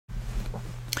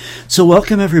So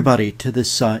welcome everybody to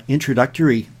this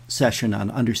introductory session on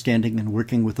understanding and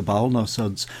working with the bowel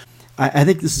nosodes. I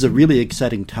think this is a really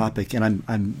exciting topic, and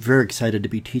I'm very excited to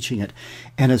be teaching it.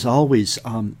 And as always,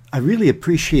 I really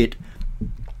appreciate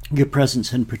your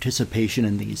presence and participation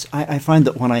in these. I find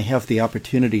that when I have the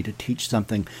opportunity to teach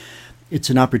something, it's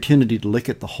an opportunity to look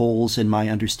at the holes in my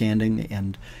understanding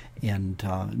and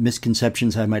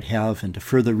misconceptions I might have, and to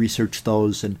further research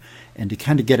those and to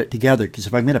kind of get it together. Because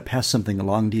if I'm going to pass something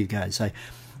along to you guys,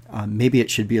 maybe it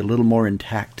should be a little more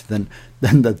intact than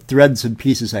the threads and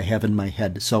pieces I have in my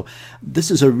head. So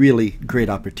this is a really great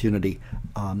opportunity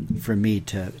for me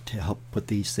to help put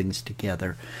these things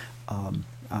together.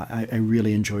 I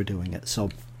really enjoy doing it. So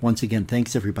once again,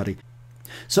 thanks everybody.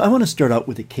 So I want to start out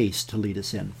with a case to lead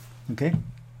us in. Okay?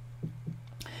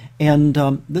 And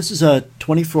this is a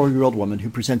 24-year-old woman who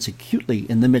presents acutely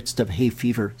in the midst of hay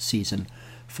fever season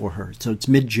for her. So it's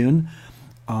mid-June.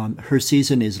 Her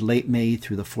season is late May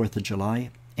through the 4th of July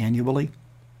annually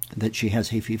that she has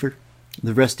hay fever.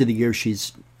 The rest of the year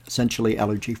she's essentially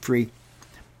allergy-free,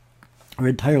 or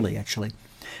entirely actually.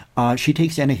 She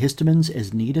takes antihistamines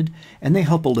as needed, and they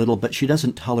help a little, but she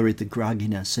doesn't tolerate the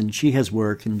grogginess, and she has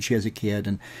work, and she has a kid,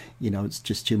 and, you know, it's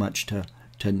just too much to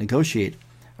negotiate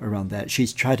around that.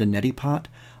 She's tried a neti pot.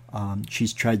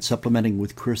 She's tried supplementing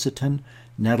with quercetin,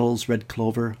 nettles, red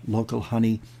clover, local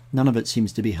honey. None of it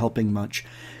seems to be helping much.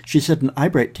 She said an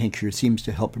eyebright tincture seems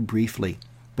to help briefly,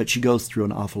 but she goes through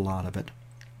an awful lot of it.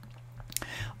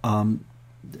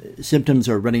 Symptoms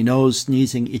are runny nose,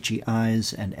 sneezing, itchy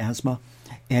eyes, and asthma.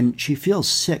 And she feels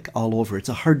sick all over. It's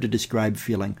a hard to describe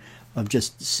feeling of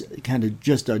just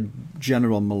a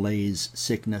general malaise,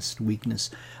 sickness, weakness,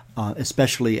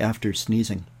 especially after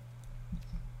sneezing.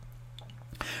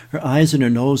 Her eyes and her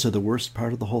nose are the worst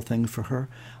part of the whole thing for her.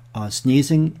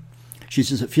 Sneezing, she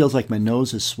says, it feels like my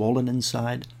nose is swollen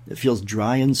inside. It feels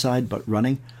dry inside but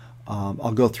running.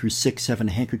 I'll go through 6-7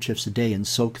 handkerchiefs a day and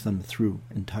soak them through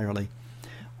entirely.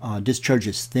 Discharge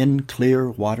is thin, clear,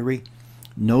 watery.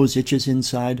 Nose itches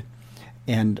inside.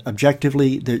 And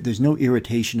objectively, there's no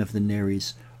irritation of the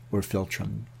nares or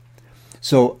philtrum.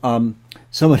 So,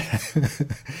 someone,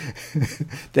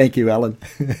 thank you, Alan.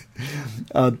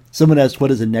 Someone asked, what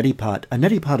is a neti pot? A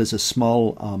neti pot is a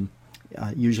small,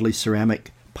 usually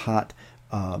ceramic pot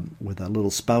with a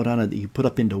little spout on it that you put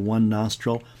up into one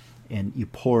nostril, and you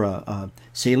pour a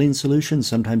saline solution.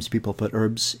 Sometimes people put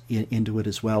herbs into it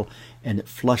as well, and it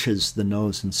flushes the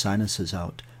nose and sinuses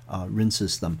out,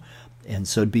 rinses them. And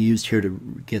so it'd be used here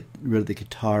to get rid of the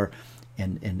catarrh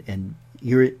and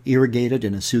irrigate it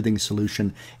in a soothing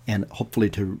solution, and hopefully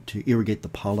to irrigate the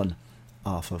pollen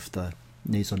off of the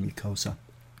nasal mucosa.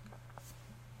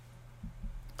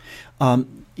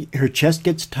 Her chest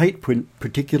gets tight,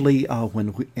 particularly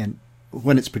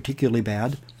when it's particularly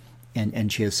bad,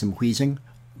 and she has some wheezing.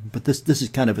 But this is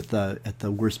kind of at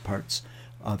the worst parts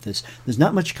of this. There's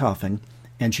not much coughing,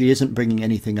 and she isn't bringing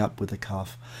anything up with a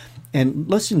cough. And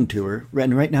listening to her,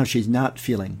 and right now she's not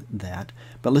feeling that,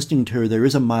 but listening to her, there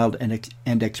is a mild and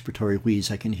expiratory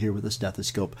wheeze I can hear with a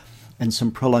stethoscope, and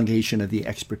some prolongation of the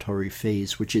expiratory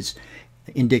phase, which is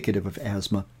indicative of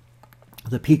asthma.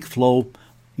 The peak flow,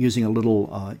 using a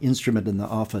little instrument in the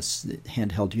office,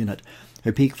 handheld unit,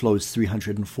 her peak flow is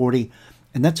 340,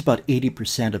 and that's about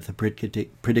 80% of the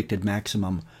predicted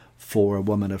maximum for a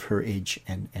woman of her age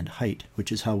and height,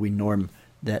 which is how we norm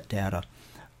that data.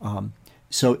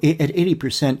 So at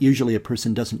 80%, usually a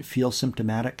person doesn't feel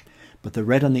symptomatic, but the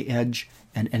red on the edge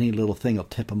and any little thing will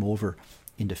tip them over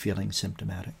into feeling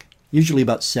symptomatic. Usually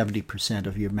about 70%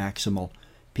 of your maximal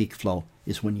peak flow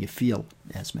is when you feel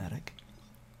asthmatic.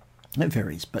 It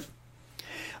varies, but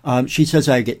she says,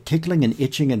 I get tickling and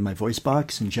itching in my voice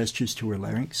box and gestures to her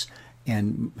larynx,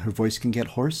 and her voice can get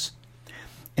hoarse.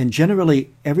 And generally,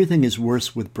 everything is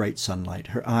worse with bright sunlight.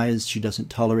 Her eyes, she doesn't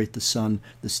tolerate the sun.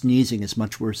 The sneezing is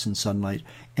much worse in sunlight.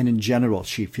 And in general,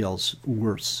 she feels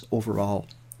worse overall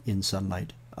in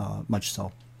sunlight, much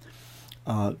so.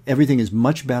 Everything is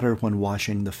much better when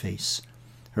washing the face.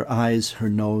 Her eyes, her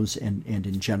nose, and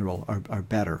in general are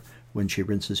better when she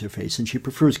rinses her face. And she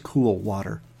prefers cool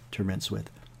water to rinse with.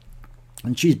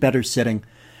 And she's better sitting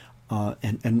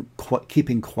and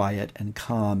keeping quiet and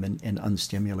calm and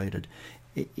unstimulated.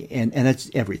 And that's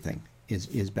everything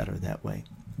is better that way.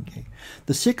 Okay.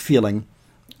 The sick feeling,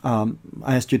 I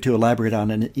asked her to elaborate on,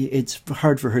 and it's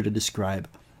hard for her to describe.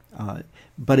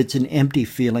 But it's an empty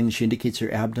feeling. She indicates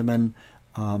her abdomen,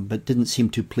 but didn't seem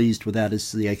too pleased with that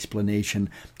as the explanation.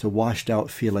 It's a washed out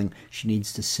feeling. She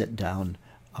needs to sit down.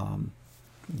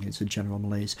 It's a general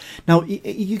malaise. Now,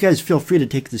 you guys feel free to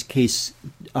take this case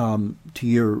to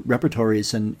your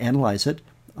repertories and analyze it.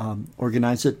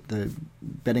 Organize it.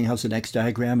 Bettinghausen X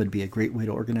diagram would be a great way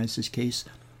to organize this case.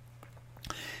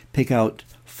 Pick out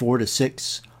 4 to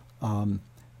 6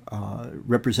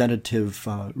 representative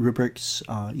rubrics,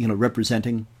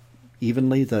 representing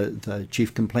evenly the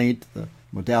chief complaint, the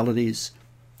modalities,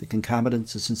 the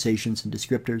concomitants, the sensations, and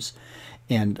descriptors.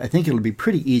 And I think it'll be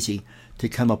pretty easy to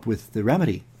come up with the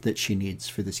remedy that she needs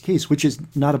for this case, which is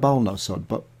not a bowel nosode,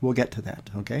 but we'll get to that,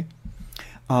 okay?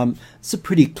 It's a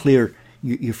pretty clear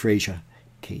euphrasia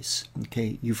case,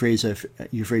 okay? Euphrasia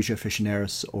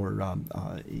officinaris, or,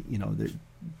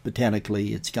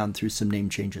 botanically it's gone through some name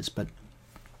changes, but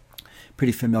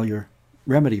pretty familiar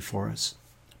remedy for us,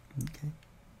 okay?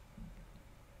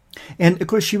 And, of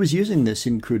course, she was using this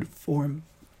in crude form,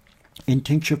 in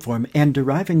tincture form, and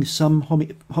deriving some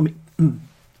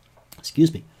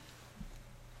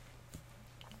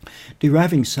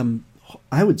deriving some,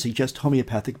 I would suggest,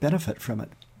 homeopathic benefit from it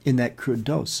in that crude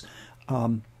dose.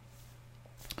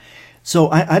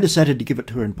 So I decided to give it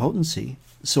to her in potency.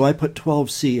 So I put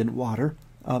 12C in water.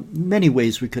 Many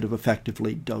ways we could have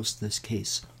effectively dosed this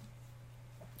case.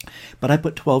 But I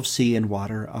put 12C in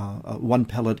water, 1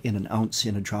 pellet in an ounce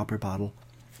in a dropper bottle,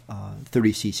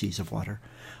 30 cc's of water,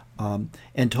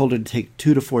 and told her to take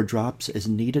 2 to 4 drops as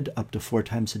needed, up to 4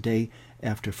 times a day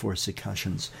after 4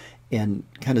 succussions, and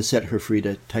kind of set her free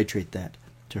to titrate that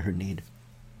to her need.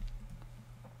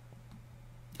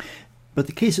 But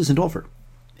the case isn't over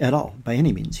at all, by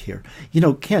any means here.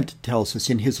 Kent tells us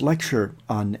in his lecture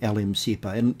on Allium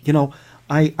cepa, and,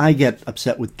 I get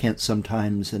upset with Kent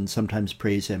sometimes and sometimes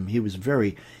praise him. He was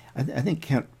I think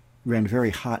Kent ran very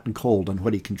hot and cold on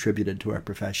what he contributed to our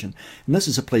profession. And this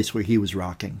is a place where he was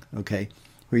rocking, okay,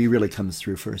 where he really comes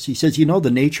through first. He says, the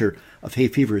nature of hay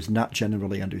fever is not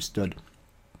generally understood.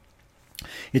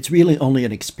 It's really only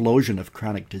an explosion of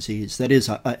chronic disease. That is,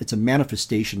 it's a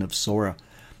manifestation of psora,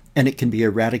 and it can be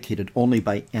eradicated only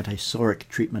by antisoric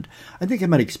treatment. I think I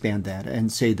might expand that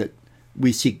and say that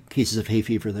we see cases of hay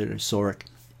fever that are soric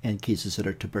and cases that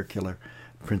are tubercular,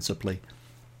 principally.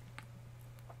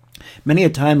 Many a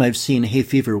time I've seen hay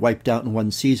fever wiped out in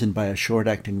one season by a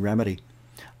short-acting remedy,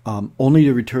 only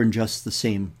to return just the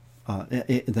same,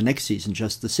 the next season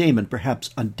just the same, and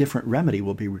perhaps a different remedy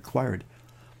will be required.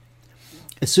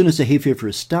 As soon as the hay fever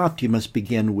is stopped, you must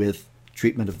begin with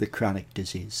treatment of the chronic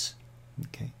disease.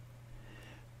 Okay.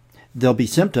 There'll be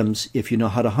symptoms, if you know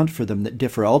how to hunt for them, that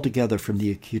differ altogether from the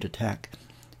acute attack.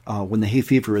 When the hay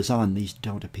fever is on, these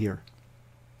don't appear.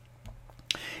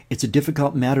 It's a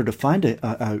difficult matter to find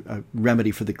a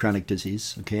remedy for the chronic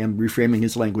disease. Okay, I'm reframing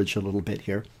his language a little bit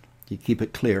here to keep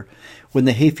it clear. When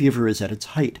the hay fever is at its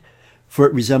height, for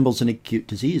it resembles an acute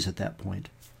disease at that point.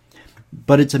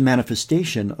 But it's a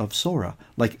manifestation of psora,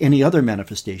 like any other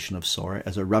manifestation of psora,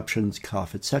 as eruptions,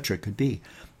 cough, etc. could be.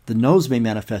 The nose may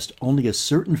manifest only a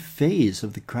certain phase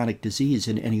of the chronic disease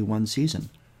in any one season,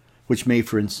 which may,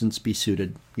 for instance, be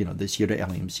suited, this year to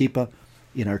Allium cepa,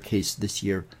 in our case this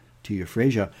year to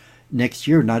euphrasia. Next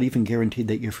year, not even guaranteed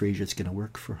that euphrasia is going to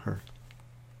work for her.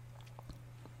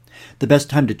 The best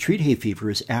time to treat hay fever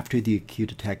is after the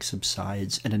acute attack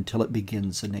subsides and until it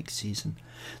begins the next season.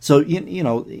 So,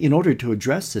 in order to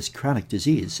address this chronic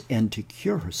disease and to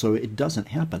cure her so it doesn't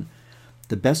happen,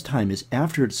 the best time is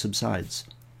after it subsides,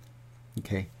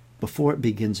 okay, before it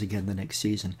begins again the next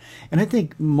season. And I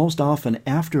think most often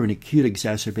after an acute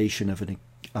exacerbation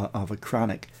of a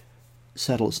chronic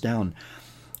settles down,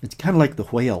 it's kind of like the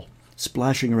whale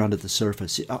splashing around at the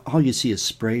surface. All you see is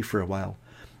spray for a while.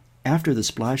 After the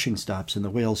splashing stops and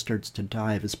the whale starts to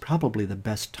dive is probably the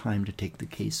best time to take the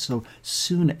case. So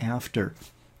soon after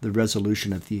the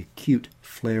resolution of the acute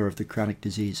flare of the chronic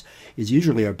disease is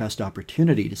usually our best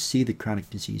opportunity to see the chronic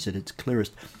disease at its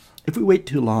clearest. If we wait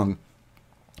too long,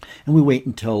 and we wait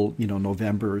until,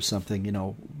 November or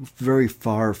something, very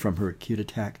far from her acute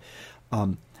attack,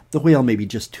 the whale may be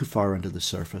just too far under the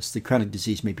surface. The chronic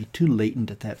disease may be too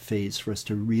latent at that phase for us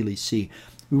to really see.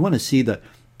 We want to see the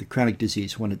chronic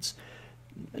disease when it's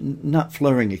not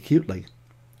flaring acutely,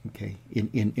 okay,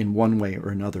 in one way or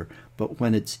another, but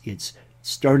when it's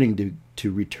starting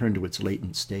to return to its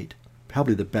latent state.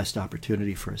 Probably the best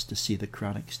opportunity for us to see the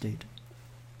chronic state.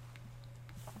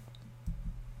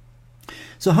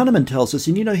 So Hahnemann tells us,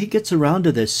 and he gets around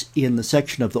to this in the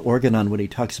section of the Organon when he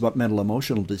talks about mental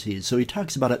emotional disease. So he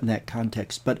talks about it in that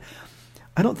context, but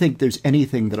I don't think there's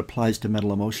anything that applies to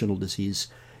mental emotional disease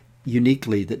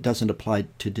uniquely that doesn't apply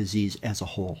to disease as a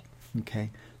whole. Okay,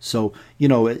 so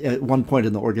at one point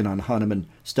in the Organon, Hahnemann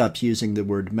stops using the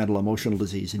word mental emotional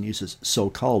disease and uses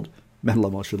so-called mental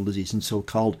emotional disease and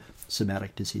so-called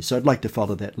somatic disease. So I'd like to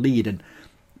follow that lead and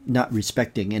not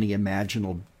respecting any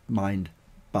imaginal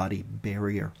mind-body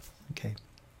barrier. Okay,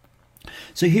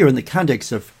 So here, in the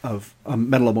context of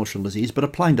mental emotional disease, but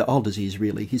applying to all disease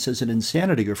really, he says an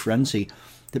insanity or frenzy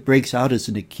that breaks out as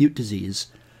an acute disease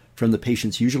from the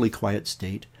patient's usually quiet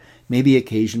state may be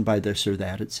occasioned by this or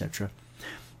that, etc.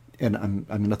 And I'm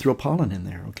going to throw pollen in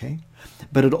there, okay?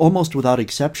 But it almost without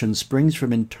exception springs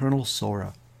from internal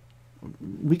sora.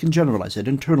 We can generalize it,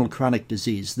 internal chronic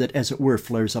disease that, as it were,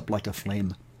 flares up like a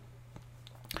flame.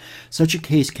 Such a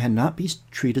case cannot be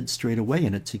treated straight away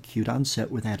in its acute onset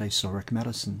with antisoric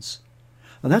medicines.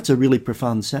 Now that's a really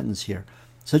profound sentence here.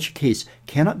 Such a case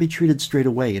cannot be treated straight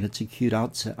away in its acute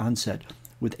onset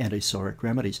with antisoric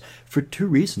remedies for two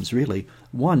reasons, really.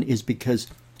 One is because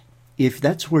if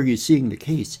that's where you're seeing the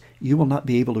case, you will not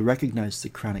be able to recognize the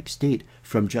chronic state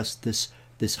from just this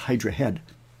hydra head.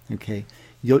 Okay,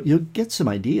 you'll get some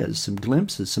ideas, some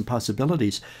glimpses, some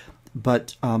possibilities,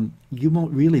 but you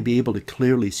won't really be able to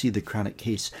clearly see the chronic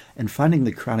case, and finding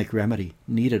the chronic remedy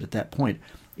needed at that point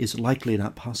is likely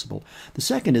not possible. The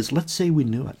second is, let's say we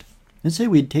knew it. Let's say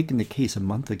we had taken the case a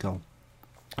month ago,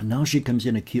 and now she comes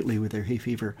in acutely with her hay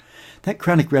fever. That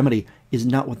chronic remedy is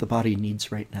not what the body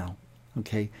needs right now.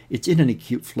 Okay, it's in an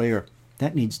acute flare.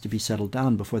 That needs to be settled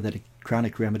down before that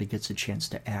chronic remedy gets a chance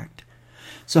to act.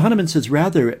 So Hahnemann says,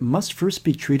 rather, it must first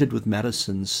be treated with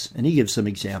medicines, and he gives some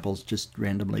examples, just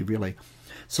randomly, really,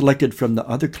 selected from the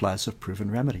other class of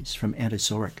proven remedies, from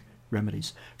antisoric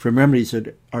remedies, from remedies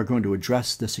that are going to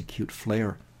address this acute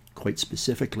flare quite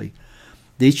specifically.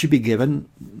 These should be given,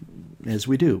 as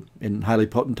we do, in highly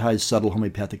potentized, subtle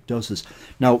homeopathic doses.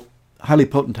 Now, highly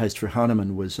potentized for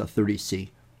Hahnemann was a 30C,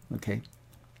 okay?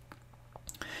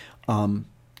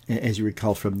 As you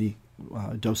recall from the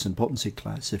dose and potency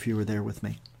class, if you were there with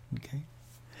me. Okay.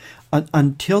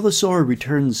 Until the sore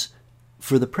returns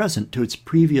for the present to its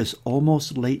previous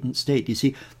almost latent state. You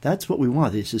see, that's what we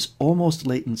want. It's this almost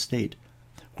latent state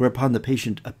whereupon the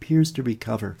patient appears to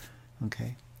recover.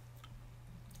 Okay.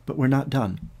 But we're not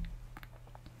done.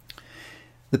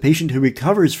 The patient who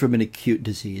recovers from an acute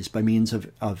disease by means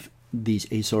of these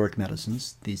asoric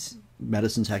medicines, these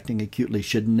medicines acting acutely,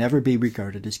 should never be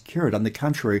regarded as cured. On the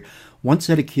contrary, once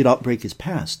that acute outbreak is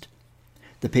past,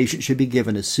 the patient should be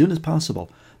given as soon as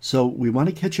possible. So we want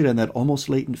to catch it in that almost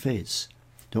latent phase.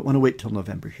 Don't want to wait till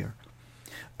November here.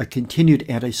 A continued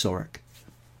antisoric,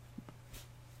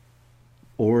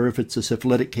 or if it's a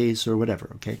syphilitic case or whatever,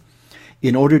 okay,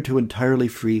 in order to entirely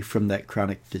free from that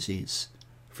chronic disease,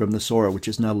 from the sora, which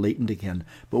is now latent again,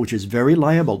 but which is very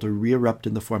liable to re-erupt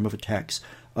in the form of attacks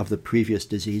of the previous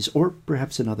disease, or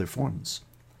perhaps in other forms.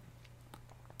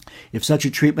 If such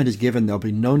a treatment is given, there'll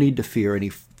be no need to fear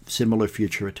any similar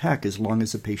future attack as long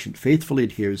as the patient faithfully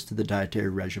adheres to the dietary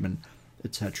regimen,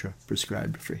 etc.,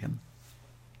 prescribed for him.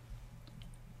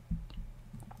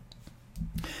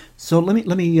 So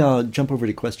let me jump over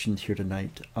to questions here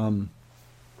tonight.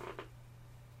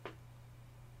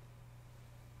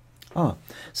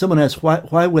 Someone asked,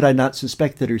 why would I not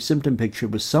suspect that her symptom picture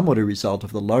was somewhat a result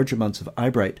of the large amounts of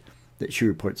eyebright that she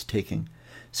reports taking,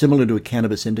 similar to a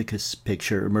cannabis indica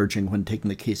picture emerging when taking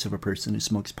the case of a person who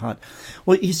smokes pot?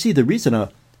 Well, you see, the reason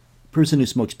a person who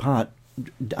smokes pot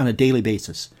on a daily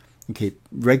basis, okay,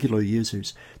 regular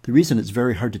users, the reason it's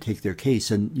very hard to take their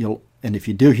case, and if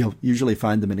you do, you'll usually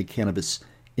find them in a cannabis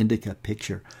indica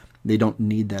picture. They don't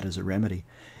need that as a remedy,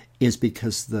 is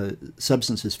because the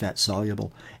substance is fat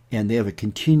soluble, and they have a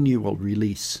continual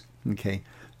release, okay,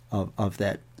 of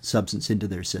that substance into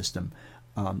their system.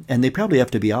 And they probably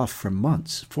have to be off for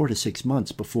months, 4 to 6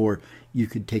 months, before you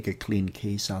could take a clean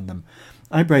case on them.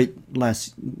 Eyebright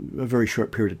lasts a very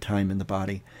short period of time in the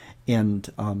body,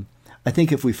 and I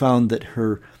think if we found that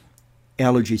her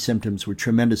allergy symptoms were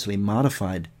tremendously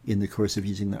modified in the course of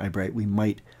using the eyebright, we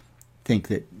might think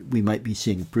that we might be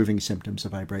seeing improving symptoms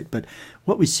of eyebright. But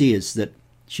what we see is that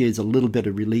she has a little bit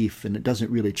of relief, and it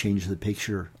doesn't really change the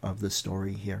picture of the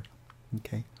story here.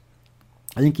 Okay,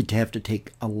 I think you'd have to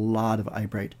take a lot of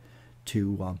eyebright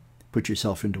to put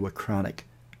yourself into a chronic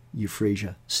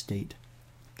euphrasia state.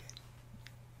 Okay.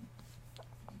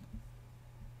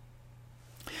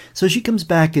 So she comes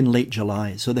back in late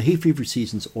July, so the hay fever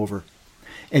season's over.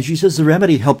 And she says the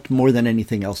remedy helped more than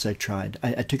anything else I tried.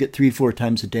 I took it 3-4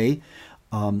 times a day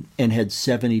and had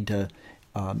 70 to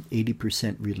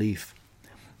 80% relief.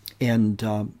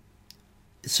 And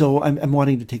so I'm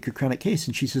wanting to take her chronic case.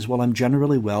 And she says, well, I'm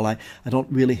generally well. I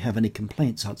don't really have any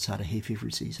complaints outside of hay fever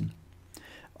season.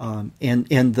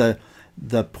 And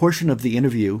the portion of the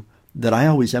interview that I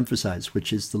always emphasize,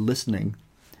 which is the listening,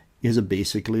 is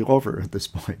basically over at this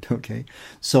point. Okay,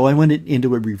 so I went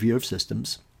into a review of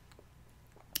systems.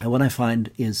 And what I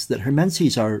find is that her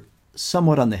menses are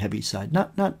somewhat on the heavy side,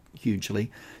 not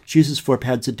hugely. She uses 4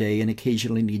 pads a day and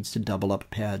occasionally needs to double up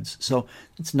pads, so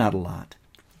it's not a lot.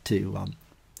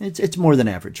 It's more than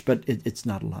average, but it's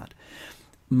not a lot.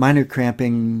 Minor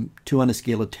cramping, 2 on a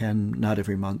scale of 10, not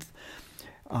every month.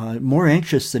 More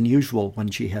anxious than usual when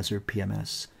she has her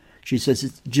PMS. She says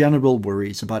it's general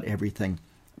worries about everything,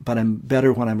 but I'm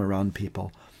better when I'm around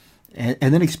people. And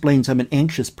then explains I'm an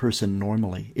anxious person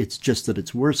normally. It's just that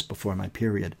it's worse before my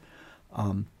period.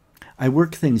 I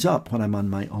work things up when I'm on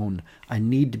my own. I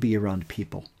need to be around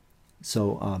people.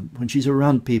 So when she's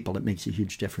around people, it makes a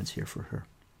huge difference here for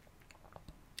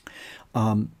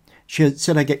her. She had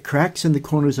said I get cracks in the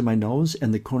corners of my nose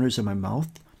and the corners of my mouth,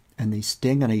 and they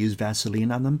sting, and I use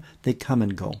Vaseline on them. They come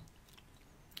and go.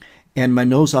 And my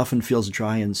nose often feels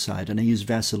dry inside, and I use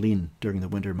Vaseline during the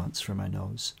winter months for my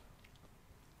nose.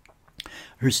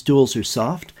 Her stools are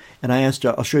soft, and I asked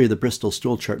her, I'll show you the Bristol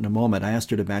stool chart in a moment. I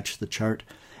asked her to match the chart,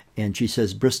 and she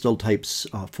says Bristol types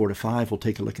 4 to 5. We'll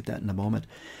take a look at that in a moment.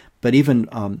 But even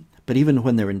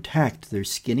when they're intact, they're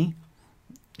skinny,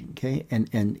 okay,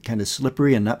 and kind of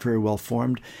slippery and not very well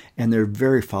formed, and they're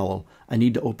very foul. I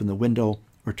need to open the window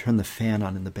or turn the fan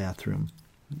on in the bathroom.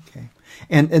 Okay,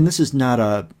 and this is not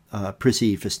a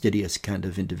prissy, fastidious kind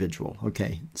of individual.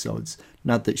 Okay, so it's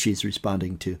not that she's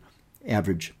responding to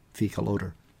average fecal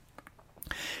odor.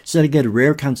 So I get a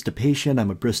rare constipation.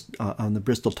 I'm on the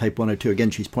Bristol type 1 or 2.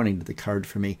 Again, she's pointing to the card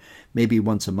for me, maybe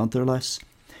once a month or less,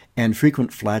 and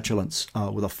frequent flatulence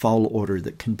with a foul odor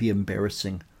that can be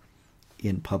embarrassing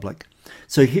in public.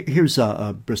 So here's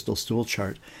a Bristol stool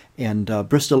chart, and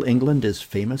Bristol, England is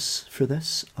famous for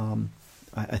this.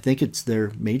 I think it's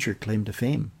their major claim to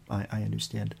fame, I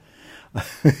understand.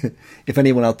 If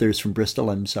anyone out there is from Bristol,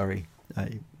 I'm sorry.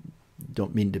 I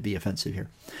don't mean to be offensive here.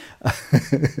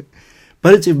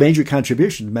 But it's a major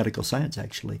contribution to medical science,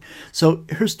 actually. So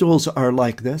her stools are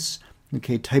like this,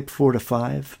 okay, type 4 to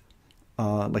 5,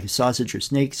 like a sausage or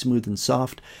snake, smooth and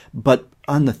soft, but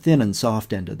on the thin and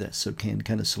soft end of this, okay, and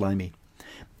kind of slimy.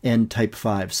 And type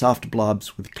 5, soft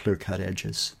blobs with clear-cut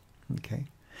edges, okay.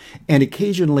 And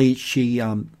occasionally she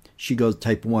goes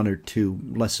type 1 or 2,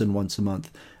 less than once a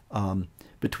month,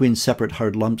 between separate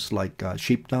hard lumps like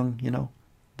sheep dung, you know,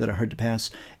 that are hard to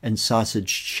pass, and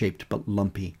sausage-shaped but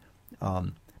lumpy,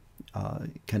 kind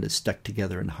of stuck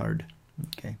together and hard,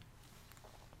 okay.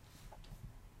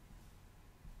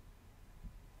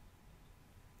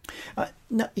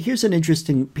 Now, here's an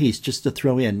interesting piece just to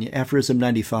throw in. Aphorism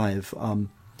 95.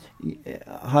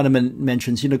 Hahnemann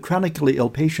mentions, chronically ill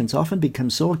patients often become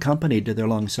so accustomed to their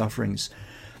long sufferings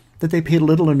that they pay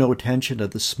little or no attention to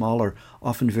the smaller,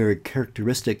 often very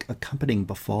characteristic accompanying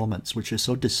befallments, which are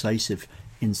so decisive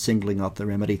in singling out the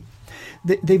remedy.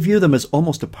 They view them as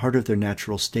almost a part of their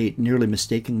natural state, nearly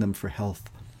mistaking them for health,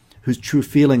 whose true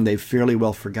feeling they've fairly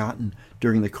well forgotten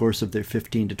during the course of their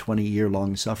 15 to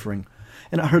 20-year-long suffering.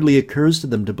 And it hardly occurs to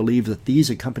them to believe that these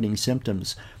accompanying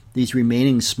symptoms, these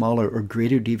remaining smaller or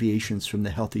greater deviations from the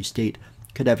healthy state,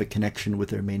 could have a connection with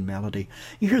their main malady.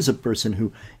 Here's a person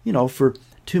who, for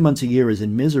 2 months a year is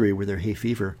in misery with her hay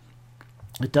fever.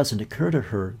 It doesn't occur to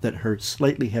her that her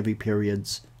slightly heavy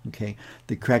periods, okay,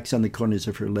 the cracks on the corners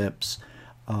of her lips,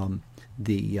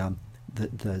 the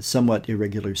somewhat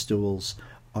irregular stools,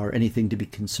 are anything to be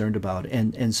concerned about.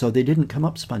 And so they didn't come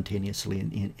up spontaneously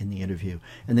in the interview.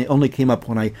 And they only came up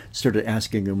when I started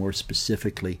asking her more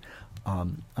specifically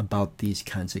about these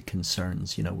kinds of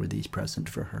concerns, were these present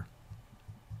for her.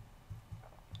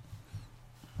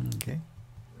 Okay.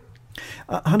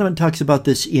 Hahnemann talks about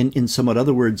this in somewhat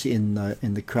other words in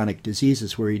the chronic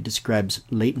diseases, where he describes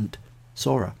latent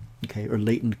psora, okay, or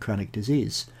latent chronic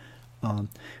disease,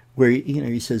 where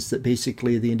he says that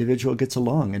basically the individual gets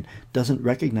along and doesn't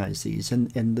recognize these,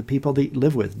 and the people they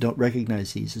live with don't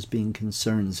recognize these as being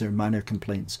concerns or minor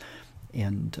complaints,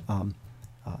 and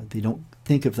they don't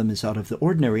think of them as out of the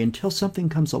ordinary until something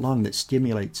comes along that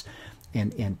stimulates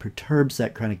and perturbs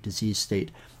that chronic disease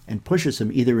state and pushes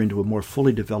them either into a more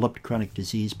fully developed chronic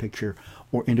disease picture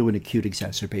or into an acute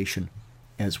exacerbation,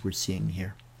 as we're seeing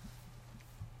here.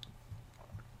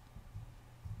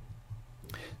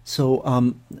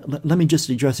 So let me just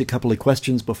address a couple of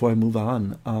questions before I move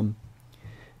on.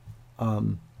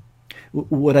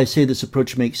 Would I say this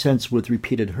approach makes sense with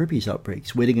repeated herpes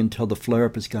outbreaks, waiting until the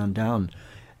flare-up has gone down,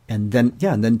 and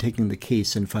then taking the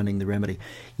case and finding the remedy?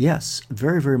 Yes,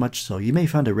 very, very much so. You may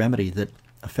find a remedy that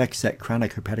affects that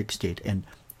chronic herpetic state and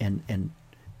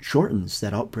shortens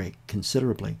that outbreak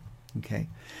considerably. Okay,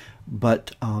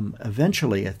 but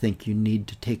eventually, I think you need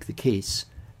to take the case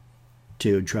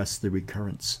to address the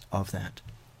recurrence of that.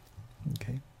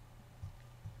 Okay.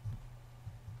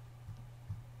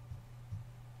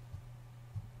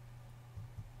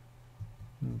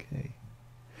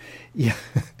 Yeah,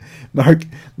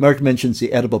 Mark mentions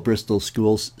the edible Bristol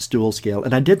stool scale,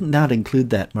 and I did not include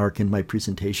that, Mark, in my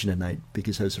presentation tonight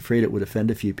because I was afraid it would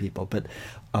offend a few people. But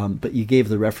you gave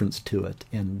the reference to it,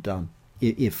 and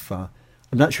if I'm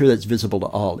not sure that's visible to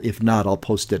all. If not, I'll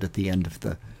post it at the end of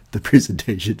the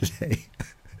presentation today.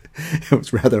 It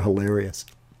was rather hilarious.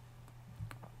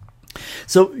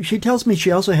 So she tells me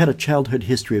she also had a childhood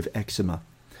history of eczema.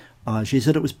 She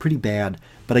said it was pretty bad,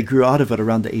 but I grew out of it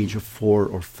around the age of 4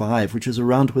 or 5, which is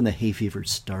around when the hay fever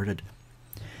started.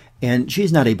 And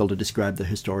she's not able to describe the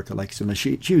historical eczema.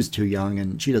 She was too young,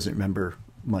 and she doesn't remember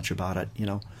much about it, you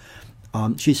know.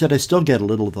 She said, I still get a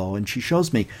little, though, and she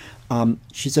shows me.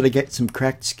 She said, I get some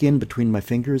cracked skin between my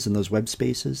fingers and those web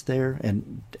spaces there,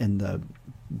 and the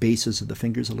bases of the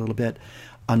fingers a little bit,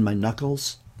 on my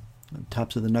knuckles, on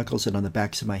tops of the knuckles, and on the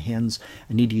backs of my hands.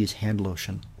 I need to use hand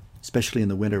lotion, especially in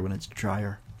the winter when it's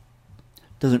drier.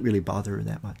 Doesn't really bother her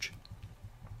that much.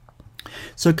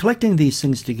 So collecting these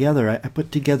things together, I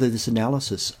put together this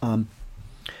analysis.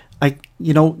 The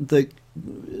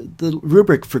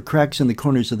rubric for cracks in the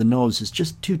corners of the nose is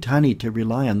just too tiny to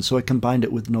rely on, so I combined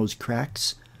it with nose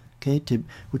cracks, okay,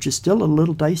 which is still a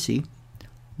little dicey,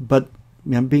 but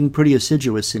I'm being pretty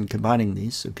assiduous in combining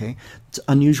these, okay. It's an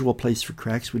unusual place for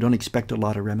cracks. We don't expect a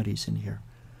lot of remedies in here.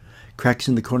 Cracks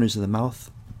in the corners of the mouth,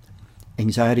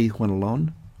 anxiety when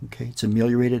alone, okay. It's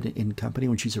ameliorated in company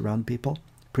when she's around people.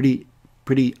 Pretty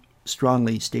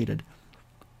strongly stated.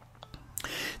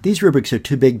 These rubrics are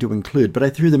too big to include, but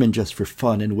I threw them in just for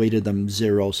fun and weighted them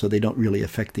 0 so they don't really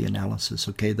affect the analysis,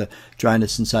 okay? The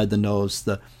dryness inside the nose,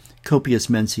 the copious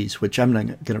menses, which I'm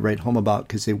not going to write home about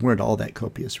because they weren't all that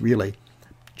copious, really,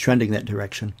 trending that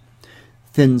direction.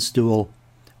 Thin stool,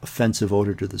 offensive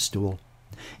odor to the stool.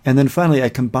 And then finally, I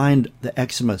combined the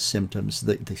eczema symptoms,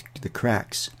 the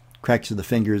cracks of the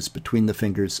fingers, between the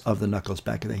fingers, of the knuckles,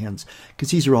 back of the hands, because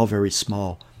these are all very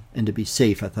small. And to be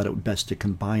safe, I thought it would best to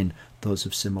combine those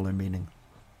of similar meaning.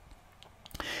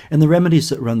 And the remedies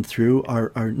that run through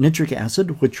are nitric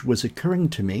acid, which was occurring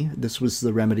to me. This was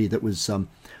the remedy that was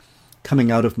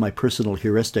coming out of my personal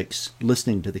heuristics,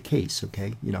 listening to the case,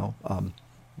 okay? You know,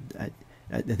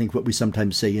 I think what we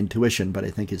sometimes say intuition, but I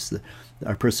think it's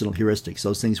our personal heuristics,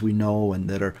 those things we know and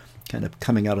that are kind of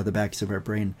coming out of the backs of our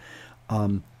brain.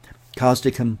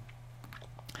 Causticum,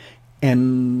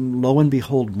 and lo and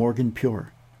behold, Morgan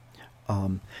Pure.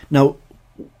 Now,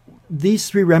 these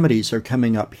 3 remedies are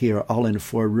coming up here all in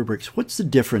 4 rubrics. What's the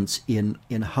difference in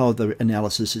how the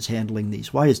analysis is handling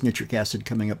these? Why is nitric acid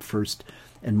coming up first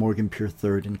and Morgan Pure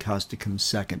third and causticum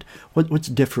second? What's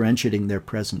differentiating their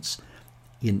presence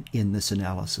in this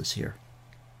analysis here?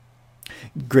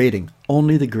 Grading,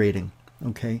 only the grading,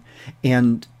 okay?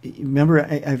 And remember,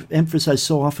 I've emphasized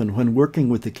so often when working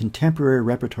with the contemporary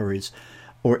repertories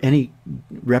or any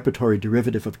repertory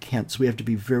derivative of Kent's, we have to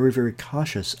be very, very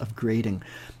cautious of grading,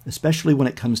 especially when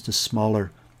it comes to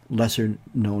smaller,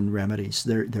 lesser-known remedies.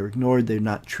 They're ignored, they're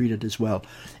not treated as well.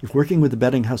 If working with the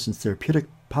Bettinghausen's therapeutic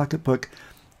pocketbook,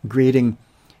 grading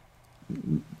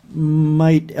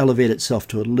might elevate itself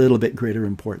to a little bit greater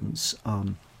importance.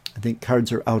 I think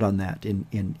cards are out on that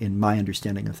in my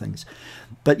understanding of things.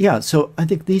 But yeah, so I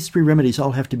think these 3 remedies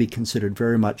all have to be considered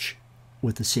very much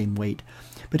with the same weight.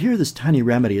 But here this tiny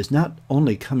remedy is not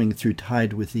only coming through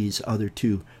tied with these other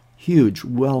 2 huge,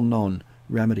 well-known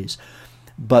remedies,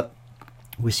 but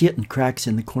we see it in cracks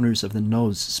in the corners of the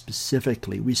nose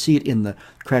specifically. We see it in the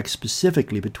cracks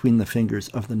specifically between the fingers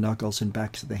of the knuckles and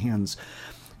backs of the hands.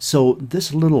 So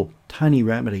this little tiny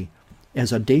remedy,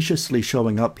 as audaciously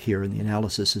showing up here in the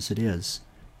analysis as it is,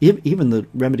 even the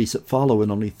remedies that follow in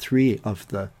only 3 of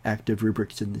the active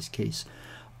rubrics in this case,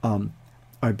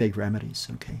 are big remedies,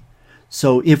 okay?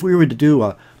 So if we were to do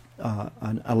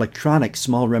an electronic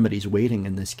small remedies weighting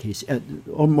in this case,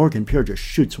 Morgan Pure just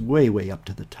shoots way, way up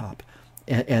to the top,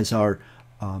 as our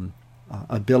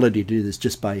ability to do this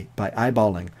just by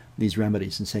eyeballing these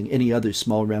remedies and saying any other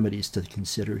small remedies to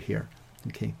consider here.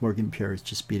 Okay, Morgan Pure is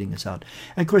just beating us out.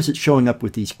 And of course, it's showing up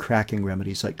with these cracking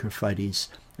remedies like graphites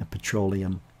and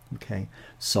petroleum, okay,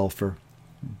 sulfur,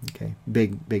 okay,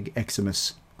 big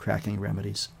eczematous cracking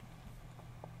remedies.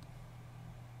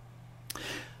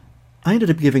 I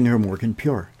ended up giving her Morgan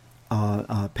Pure,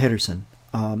 Pedersen,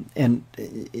 and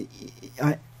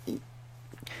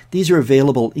these are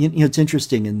available. You know, it's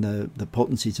interesting in the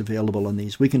potencies available on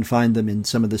these. We can find them in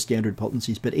some of the standard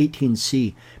potencies, but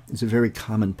 18C is a very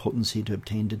common potency to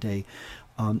obtain today.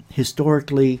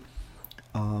 Historically,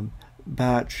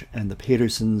 Batch and the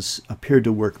Pedersens appeared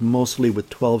to work mostly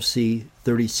with 12C,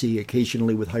 30C,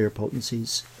 occasionally with higher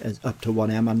potencies, as up to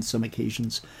 1M on some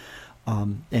occasions,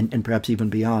 and perhaps even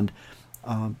beyond.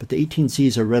 But the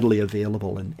 18Cs are readily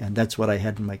available, and that's what I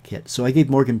had in my kit. So I gave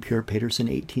Morgan Pure Paterson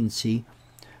 18C,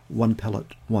 1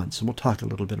 pellet once, and we'll talk a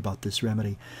little bit about this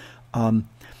remedy.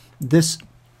 This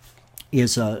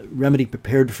is a remedy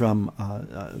prepared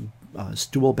from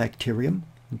stool bacterium,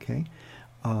 okay?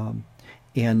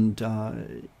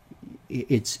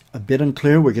 It's a bit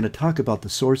unclear. We're going to talk about the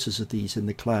sources of these in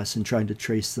the class and trying to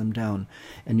trace them down.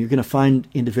 And you're going to find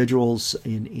individuals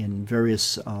in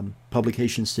various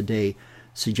publications today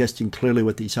suggesting clearly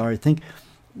what these are. I think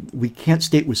we can't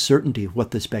state with certainty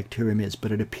what this bacterium is,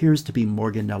 but it appears to be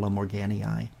Morganella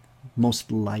morganii,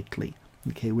 most likely,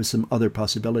 okay, with some other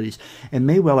possibilities, and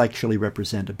may well actually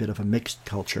represent a bit of a mixed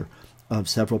culture of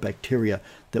several bacteria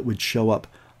that would show up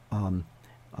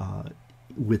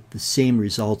with the same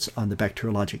results on the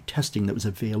bacteriologic testing that was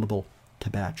available to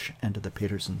Batch and to the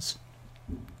Patersons.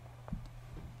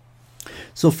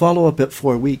 So follow up at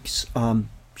 4 weeks.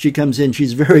 She comes in,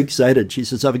 she's very excited. She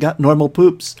says, I've got normal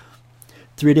poops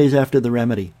 3 days after the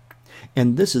remedy.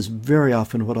 And this is very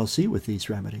often what I'll see with these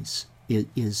remedies.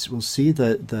 We'll see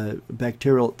the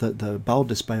bacterial, the bowel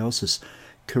dysbiosis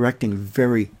correcting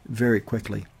very, very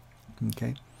quickly.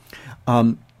 Okay.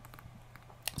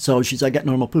 So she said, I got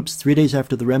normal poops 3 days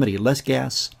after the remedy. Less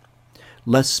gas,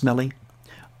 less smelly.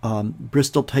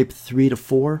 Bristol type 3 to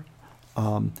 4.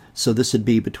 So this would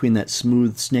be between that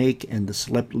smooth snake and the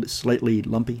slightly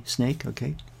lumpy snake,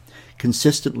 okay?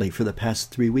 Consistently for the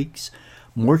past 3 weeks.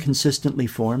 More consistently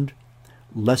formed,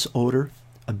 less odor,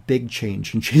 a big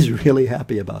change. And she's really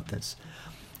happy about this.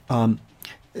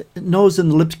 Nose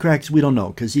and the lips cracks, we don't know,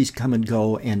 because these come and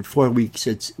go, and 4 weeks,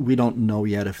 we don't know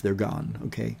yet if they're gone,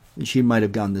 okay? She might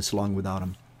have gone this long without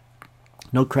them.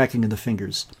 No cracking of the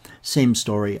fingers, same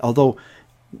story, although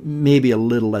maybe a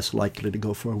little less likely to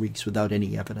go 4 weeks without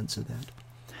any evidence of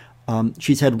that.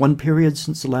 She's had 1 period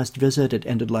since the last visit. It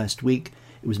ended last week.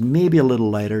 It was maybe a little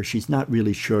lighter. She's not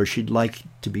really sure. She'd like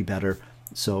to be better,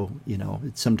 so,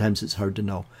 sometimes it's hard to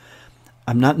know.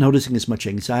 I'm not noticing as much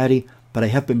anxiety, but I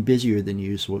have been busier than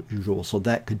usual, so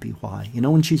that could be why.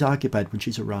 When she's occupied, when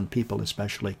she's around people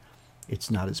especially, it's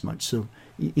not as much. So,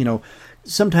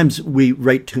 sometimes we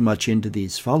write too much into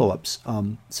these follow-ups,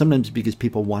 sometimes because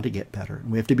people want to get better.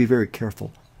 And we have to be very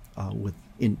careful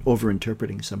in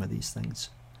over-interpreting some of these things.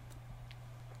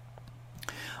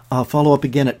 Follow-up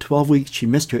again at 12 weeks. She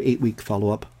missed her 8-week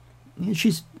follow-up.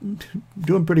 She's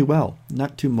doing pretty well,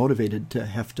 not too motivated to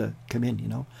have to come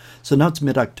in, So now it's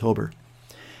mid-October.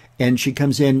 And she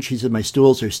comes in, she said, my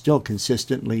stools are still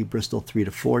consistently Bristol 3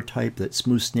 to 4 type, that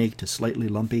smooth snake to slightly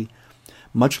lumpy,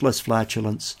 much less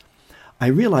flatulence. I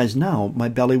realize now my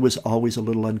belly was always a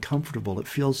little uncomfortable. It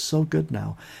feels so good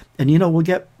now. And, we'll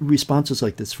get responses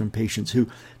like this from patients who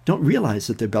don't realize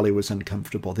that their belly was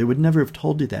uncomfortable. They would never have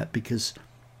told you that because,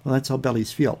 well, that's how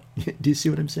bellies feel. Do you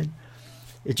see what I'm saying?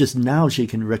 It's just now she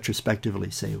can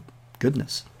retrospectively say,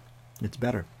 goodness, it's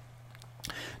better.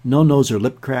 No nose or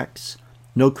lip cracks,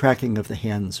 no cracking of the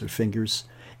hands or fingers,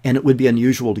 and it would be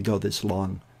unusual to go this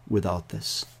long without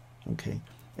this, okay?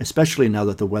 Especially now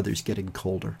that the weather's getting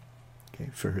colder,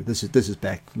 okay, for her. This is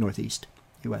back northeast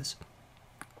U.S.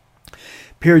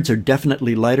 Periods are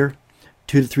definitely lighter,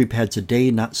 2 to 3 pads a day,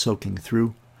 not soaking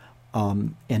through,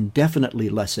 and definitely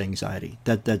less anxiety.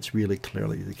 That's really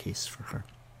clearly the case for her.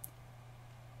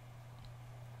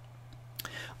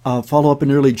 Follow up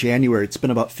in early January. It's been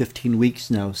about 15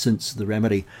 weeks now since the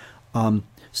remedy.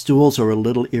 Stools are a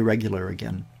little irregular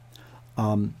again.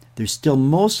 They're still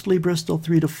mostly Bristol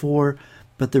 3 to 4,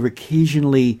 but they're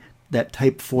occasionally that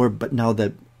type 4, but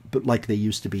like they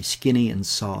used to be, skinny and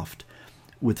soft,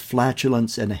 with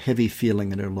flatulence and a heavy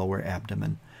feeling in her lower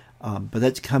abdomen. But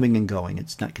that's coming and going.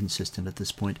 It's not consistent at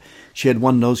this point. She had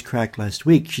 1 nose crack last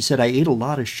week. She said, I ate a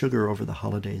lot of sugar over the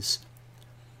holidays.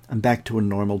 I'm back to a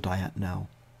normal diet now.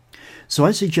 So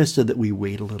I suggested that we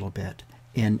wait a little bit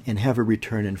and have her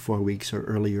return in 4 weeks or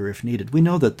earlier if needed. We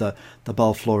know that the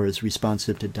bowel flora is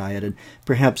responsive to diet, and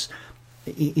perhaps,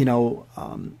 if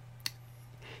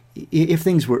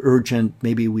things were urgent,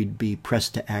 maybe we'd be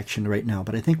pressed to action right now.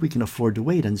 But I think we can afford to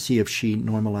wait and see if she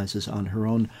normalizes on her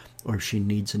own or if she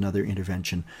needs another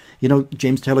intervention.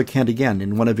 James Taylor Kent, again,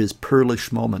 in one of his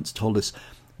pearlish moments, told us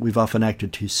we've often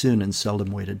acted too soon and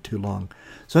seldom waited too long.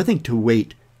 So I think to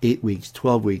wait 8 weeks,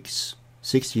 12 weeks,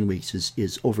 16 weeks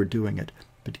is overdoing it.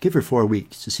 But to give her 4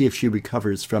 weeks to see if she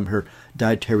recovers from her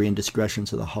dietary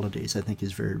indiscretions of the holidays, I think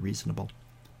is very reasonable.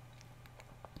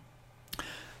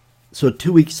 So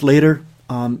 2 weeks later,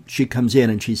 she comes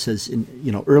in and she says,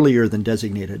 earlier than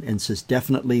designated, and says,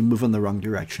 definitely move in the wrong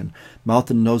direction. Mouth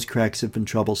and nose cracks have been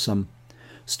troublesome.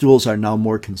 Stools are now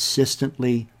more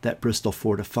consistently that Bristol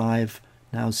 4 to 5,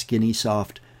 now skinny,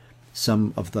 soft,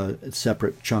 some of the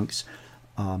separate chunks,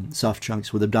 soft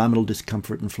chunks, with abdominal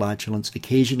discomfort and flatulence,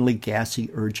 occasionally gassy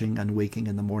urging on waking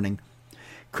in the morning,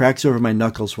 cracks over my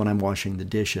knuckles when I'm washing the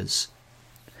dishes.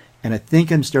 And I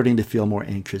think I'm starting to feel more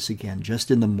anxious again, just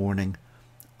in the morning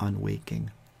on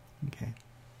waking. Okay.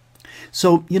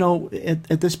 So,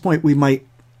 at this point, we might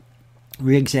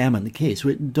re-examine the case.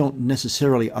 We don't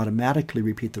necessarily automatically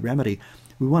repeat the remedy.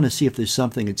 We want to see if there's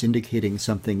something that's indicating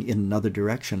something in another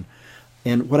direction.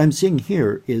 And what I'm seeing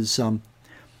here is,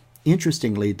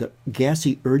 interestingly, the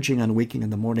gassy urging on waking in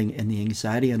the morning and the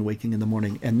anxiety on waking in the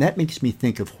morning. And that makes me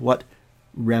think of what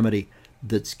remedy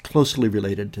that's closely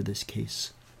related to this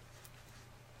case.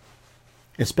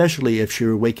 Especially if she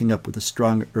were waking up with a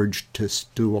strong urge to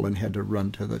stool and had to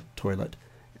run to the toilet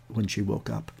when she woke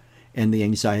up. And the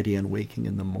anxiety on waking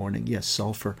in the morning. Yes,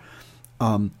 sulfur.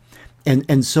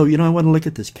 And so, I want to look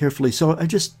at this carefully. So I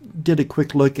just did a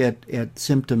quick look at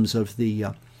symptoms of the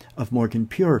of Morgan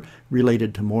Pure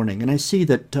related to morning. And I see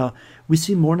that we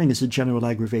see morning as a general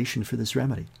aggravation for this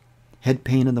remedy. Head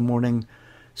pain in the morning,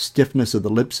 stiffness of the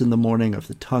lips in the morning, of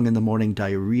the tongue in the morning,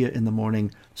 diarrhea in the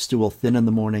morning, stool thin in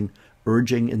the morning,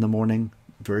 urging in the morning,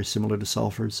 very similar to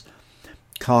sulfurs,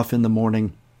 cough in the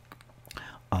morning,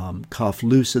 cough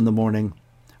loose in the morning,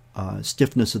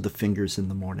 stiffness of the fingers in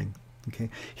the morning.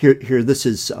 Okay, here this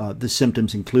is the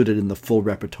symptoms included in the full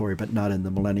repertory, but not in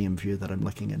the Millennium View that I'm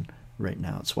looking in right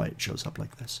now. That's why it shows up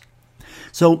like this.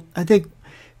 So I think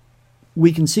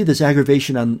we can see this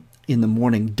aggravation in the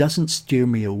morning doesn't steer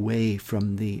me away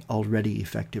from the already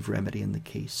effective remedy in the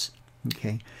case.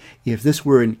 Okay, if this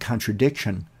were in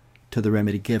contradiction to the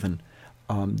remedy given,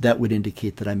 that would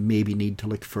indicate that I maybe need to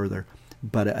look further.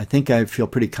 But I think I feel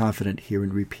pretty confident here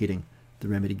in repeating the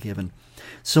remedy given.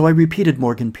 So I repeated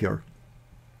Morgan Pure,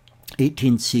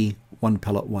 18C, 1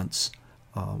 pellet once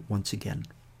again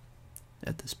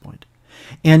at this point.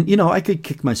 And, I could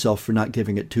kick myself for not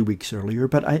giving it 2 weeks earlier,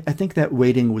 but I think that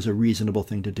waiting was a reasonable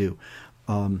thing to do,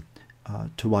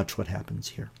 to watch what happens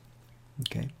here.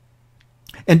 Okay.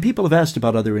 And people have asked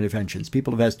about other interventions.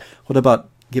 People have asked, what about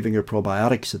giving her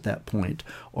probiotics at that point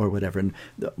or whatever? And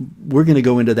we're going to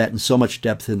go into that in so much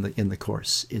depth in the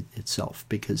course itself,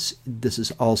 because this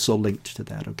is also linked to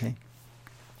that, okay?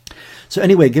 So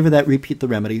anyway, give her that, repeat the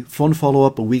remedy. Phone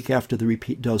follow-up a week after the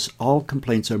repeat dose. All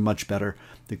complaints are much better.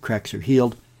 The cracks are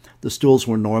healed. The stools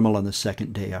were normal on the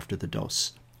second day after the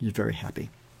dose. She was very happy.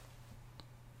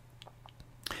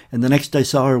 And the next I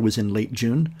saw her was in late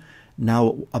June,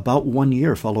 now about 1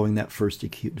 year following that first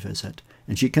acute visit.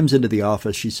 And she comes into the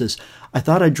office. She says, I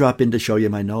thought I'd drop in to show you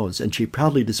my nose. And she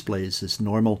proudly displays this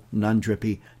normal,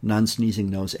 non-drippy, non-sneezing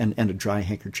nose and a dry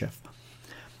handkerchief.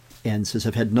 And says,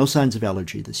 I've had no signs of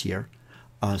allergy this year.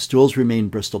 Stools remain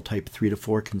Bristol type 3 to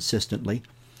 4 consistently.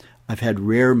 I've had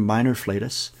rare minor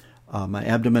flatus. My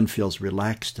abdomen feels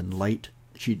relaxed and light.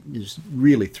 She is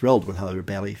really thrilled with how her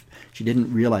belly, she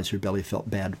didn't realize her belly felt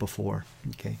bad before.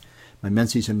 Okay, my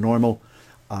menses are normal.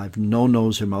 I've no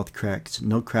nose or mouth cracks,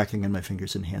 no cracking in my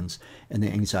fingers and hands, and the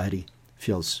anxiety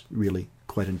feels really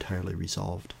quite entirely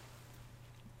resolved.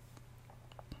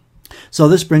 So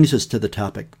this brings us to the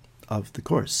topic of the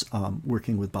course,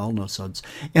 working with bowel nosodes.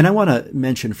 And I want to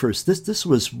mention first, this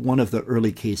was one of the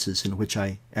early cases in which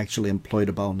I actually employed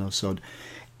a bowel nosode.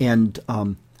 And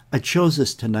I chose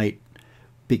this tonight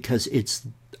because it's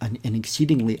an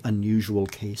exceedingly unusual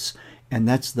case, and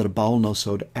that's that a bowel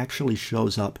nosode actually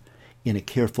shows up in a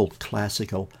careful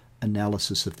classical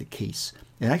analysis of the case.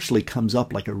 It actually comes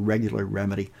up like a regular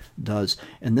remedy does,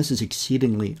 and this is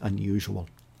exceedingly unusual.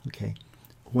 Okay,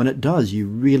 when it does, you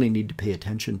really need to pay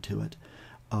attention to it.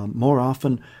 More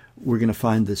often, we're going to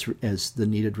find this as the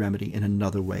needed remedy in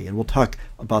another way, and we'll talk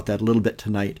about that a little bit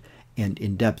tonight and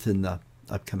in depth in the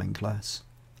upcoming class.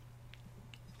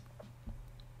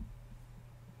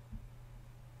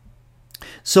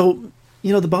 So,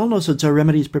 the bowel nosodes are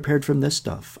remedies prepared from this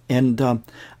stuff. And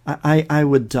I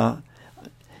would,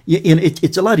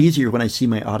 it's a lot easier when I see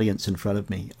my audience in front of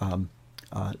me,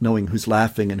 knowing who's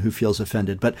laughing and who feels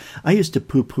offended. But I used to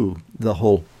poo-poo the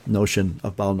whole notion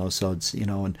of bowel nosodes,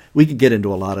 and we could get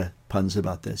into a lot of puns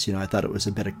about this. I thought it was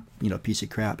a bit of, piece of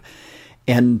crap.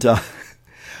 And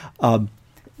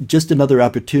just another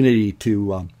opportunity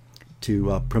to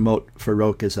promote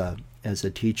Farouk as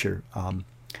a teacher.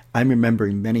 I'm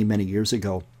remembering many, many years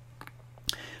ago,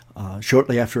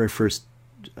 shortly after I first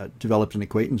developed an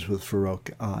acquaintance with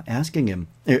Farouk, asking him,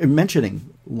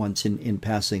 mentioning once in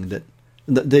passing that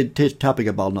the topic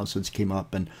of bowel nosodes came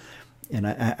up, and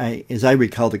I, as I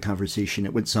recall the conversation,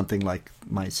 it went something like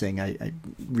my saying I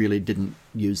really didn't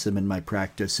use them in my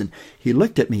practice, and he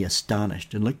looked at me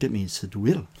astonished and looked at me and said,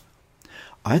 Will,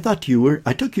 I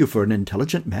took you for an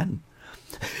intelligent man.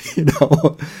 You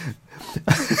know,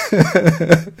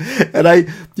 and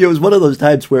it was one of those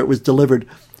times where it was delivered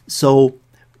so,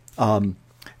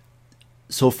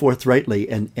 so forthrightly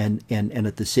and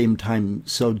at the same time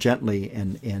so gently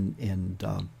and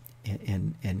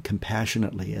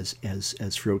compassionately as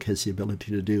Farouk has the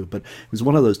ability to do. But it was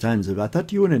one of those times of, I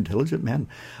thought you were an intelligent man,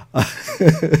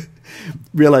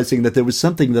 realizing that there was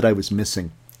something that I was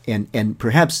missing, and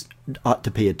perhaps ought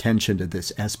to pay attention to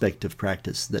this aspect of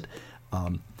practice that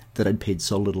I'd paid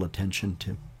so little attention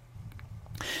to.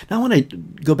 Now I want to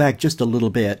go back just a little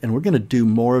bit, and we're going to do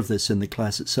more of this in the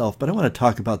class itself, but I want to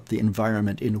talk about the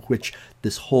environment in which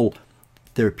this whole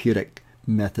therapeutic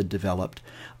method developed.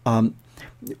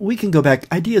 We can go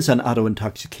back. Ideas on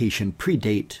auto-intoxication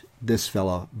predate this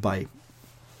fellow by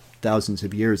thousands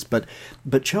of years, but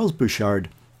Charles Bouchard,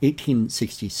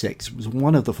 1866, was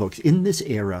one of the folks in this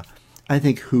era, I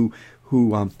think, who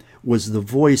was the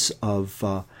voice of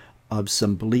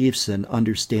some beliefs and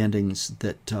understandings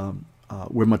that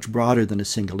were much broader than a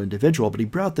single individual, but he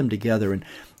brought them together and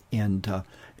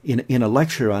in a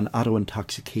lecture on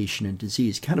auto-intoxication and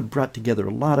disease, kind of brought together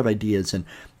a lot of ideas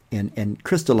and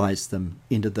crystallized them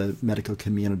into the medical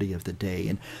community of the day,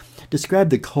 and described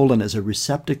the colon as a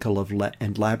receptacle of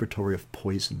and laboratory of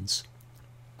poisons.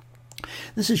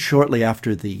 This is shortly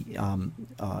after the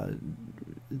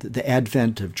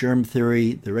advent of germ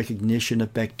theory, the recognition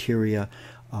of bacteria,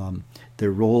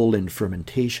 their role in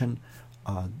fermentation,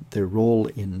 their role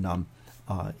in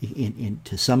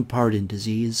to some part in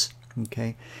disease.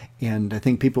 Okay, and I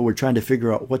think people were trying to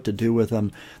figure out what to do with them.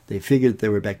 They figured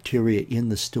there were bacteria in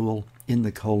the stool, in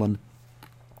the colon,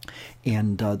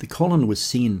 and the colon was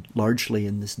seen largely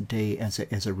in this day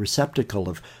as a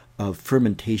receptacle of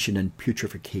fermentation and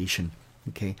putrefaction.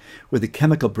 Okay, where the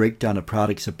chemical breakdown of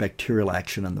products of bacterial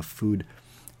action on the food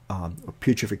or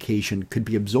putrefaction could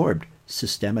be absorbed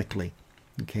systemically.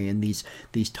 Okay, and these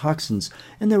toxins,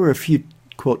 and there were a few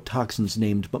quote toxins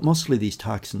named, but mostly these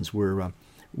toxins were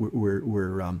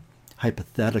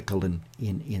hypothetical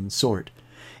in sort.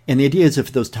 And the idea is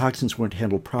if those toxins weren't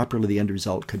handled properly, the end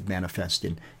result could manifest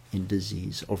in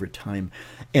disease over time.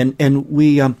 And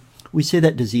we say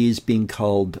that disease being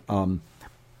called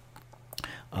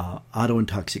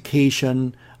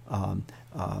auto-intoxication,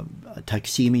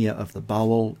 toxemia of the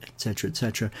bowel, etc.,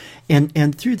 etc.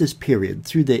 And through this period,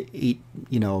 through the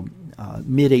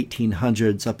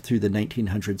mid-1800s up through the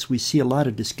 1900s, we see a lot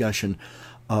of discussion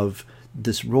of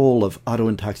this role of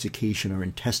auto-intoxication or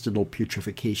intestinal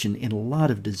putrefaction in a lot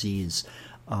of disease.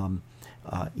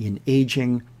 In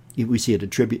aging, we see it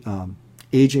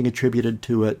aging attributed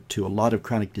to it, to a lot of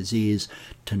chronic disease,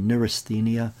 to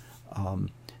neurasthenia,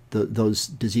 those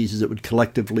diseases that would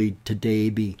collectively today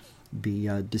be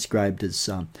described as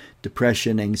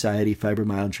depression, anxiety,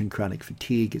 fibromyalgia, and chronic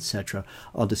fatigue, etc.,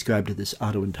 all described to this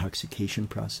auto-intoxication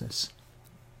process.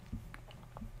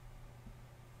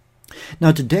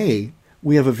 Now today,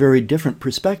 we have a very different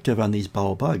perspective on these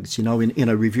bowel bugs. You know, in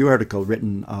a review article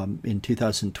written in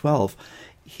 2012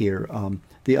 here,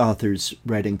 the author's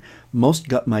writing, most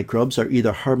gut microbes are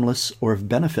either harmless or of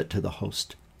benefit to the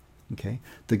host. Okay,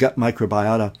 the gut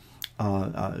microbiota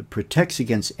protects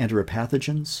against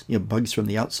enteropathogens, bugs from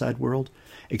the outside world,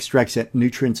 extracts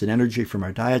nutrients and energy from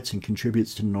our diets, and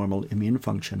contributes to normal immune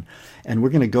function. And we're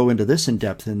going to go into this in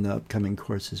depth in the upcoming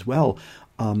course as well.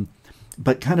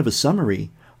 But kind of a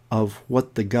summary of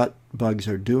what the gut bugs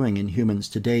are doing in humans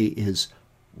today is,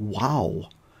 wow.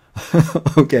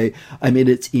 Okay, I mean,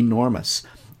 it's enormous.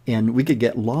 And we could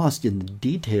get lost in the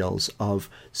details of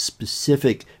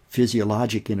specific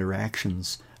physiologic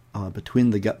interactions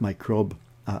between the gut microbial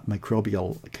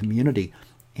community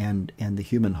and the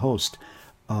human host.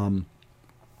 But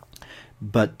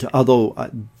although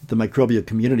the microbial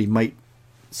community might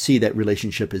see that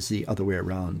relationship as the other way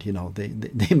around,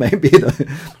 they might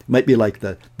be like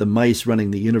the mice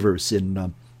running the universe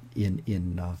in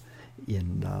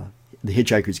The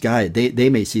Hitchhiker's Guide. They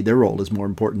may see their role as more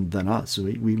important than us.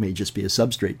 We may just be a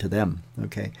substrate to them.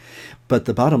 Okay, but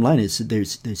the bottom line is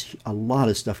there's a lot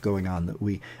of stuff going on that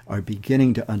we are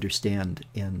beginning to understand,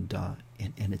 and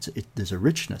there's a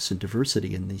richness and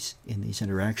diversity in these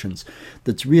interactions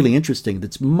that's really interesting.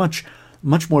 That's much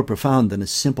more profound than a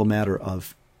simple matter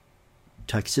of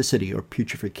toxicity or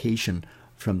putrefaction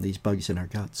from these bugs in our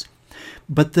guts.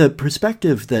 But the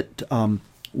perspective that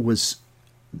was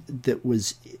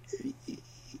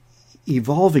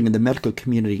evolving in the medical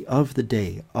community of the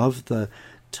day, of the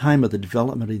time of the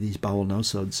development of these bowel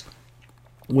nosodes,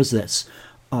 was this.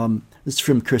 This is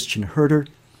from Christian Herder,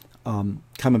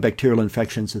 Common Bacterial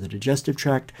Infections of the Digestive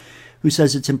Tract. who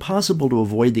says it's impossible to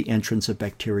avoid the entrance of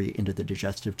bacteria into the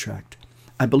digestive tract.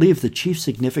 I believe the chief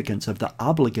significance of the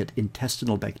obligate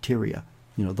intestinal bacteria,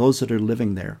 those that are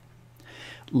living there,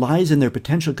 lies in their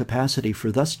potential capacity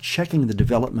for thus checking the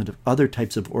development of other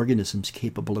types of organisms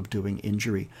capable of doing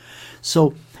injury.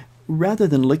 So rather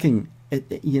than looking at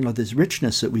this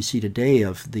richness that we see today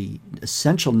of the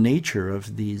essential nature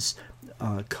of these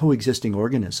coexisting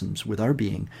organisms with our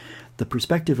being, the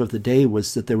perspective of the day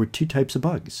was that there were two types of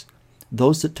bugs: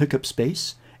 those that took up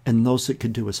space and those that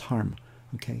could do us harm.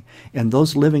 Okay, and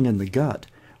those living in the gut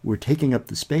were taking up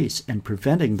the space and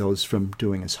preventing those from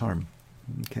doing us harm.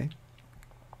 Okay,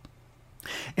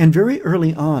 and very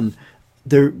early on,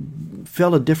 there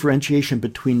fell a differentiation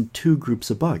between two groups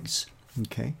of bugs.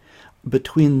 Okay,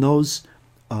 between those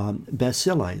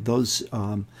bacilli, those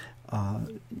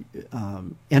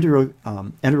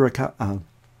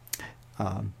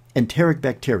enteric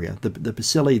bacteria, the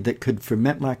bacilli that could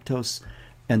ferment lactose,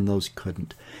 and those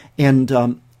couldn't. And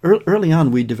early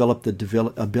on, we developed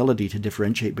the ability to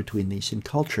differentiate between these in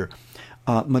culture.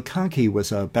 McConkey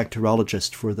was a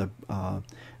bacteriologist for the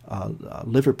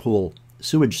Liverpool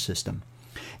sewage system,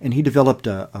 and he developed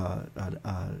a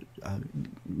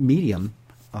medium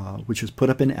which was put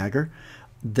up in agar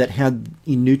that had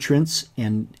nutrients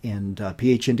and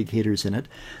pH indicators in it,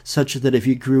 such that if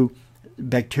you grew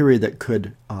bacteria that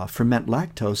could ferment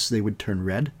lactose, they would turn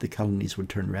red, the colonies would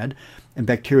turn red, and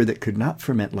bacteria that could not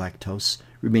ferment lactose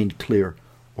remained clear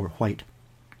or white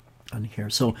on here.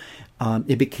 So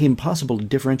it became possible to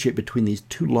differentiate between these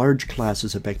two large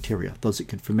classes of bacteria, those that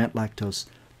could ferment lactose,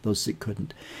 those that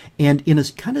couldn't. And in a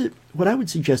kind of, what I would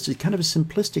suggest is kind of a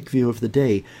simplistic view of the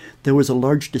day, there was a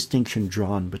large distinction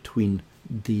drawn between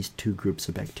these two groups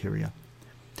of bacteria.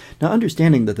 Now,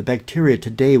 understanding that the bacteria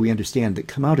today we understand that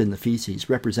come out in the feces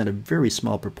represent a very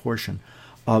small proportion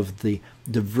of the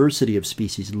diversity of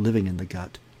species living in the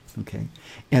gut, okay?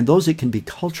 And those that can be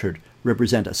cultured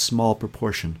represent a small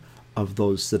proportion of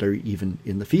those that are even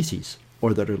in the feces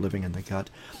or that are living in the gut.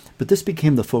 But this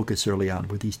became the focus early on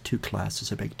with these two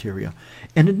classes of bacteria.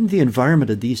 And in the environment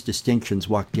of these distinctions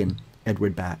walked in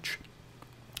Edward Batch.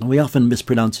 We often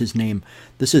mispronounce his name.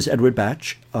 This is Edward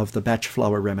Batch of the Batch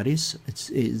Flower Remedies.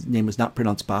 His name was not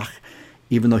pronounced Bach,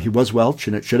 even though he was Welsh,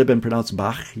 and it should have been pronounced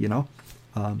Bach,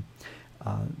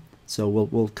 so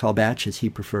we'll call Batch as he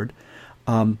preferred.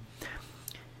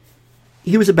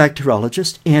 He was a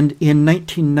bacteriologist, and in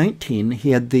 1919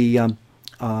 he had the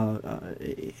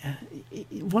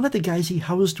one of the guys he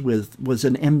housed with was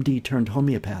an MD turned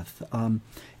homeopath,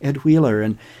 Ed Wheeler,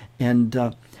 and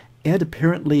Ed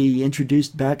apparently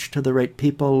introduced Batch to the right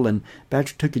people, and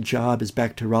Batch took a job as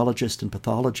bacteriologist and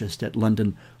pathologist at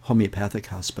London Homeopathic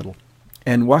Hospital,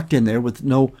 and walked in there with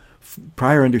no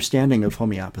prior understanding of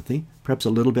homeopathy, perhaps a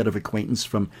little bit of acquaintance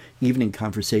from evening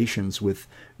conversations with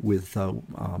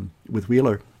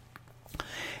Wheeler,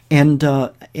 and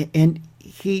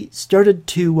he started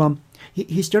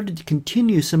to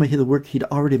continue some of the work he'd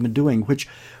already been doing, which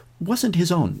wasn't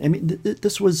his own. I mean,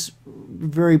 this was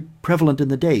very prevalent in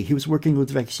the day. He was working with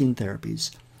vaccine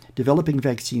therapies, developing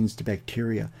vaccines to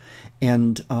bacteria,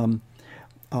 and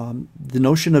the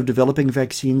notion of developing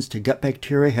vaccines to gut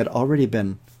bacteria had already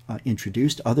been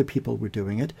introduced. Other people were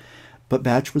doing it, but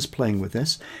Batch was playing with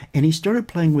this, and he started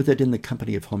playing with it in the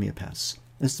Company of Homeopaths.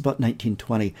 This is about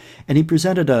 1920, and he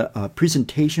presented a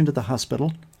presentation to the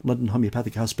hospital, London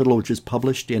Homeopathic Hospital, which is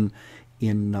published in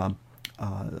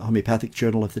Homeopathic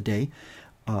Journal of the day,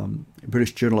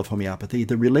 British Journal of Homeopathy,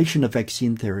 the relation of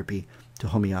vaccine therapy to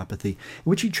homeopathy, in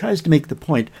which he tries to make the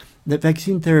point that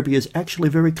vaccine therapy is actually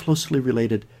very closely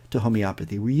related to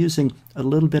homeopathy. We're using a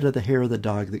little bit of the hair of the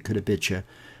dog that could have bit you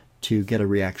to get a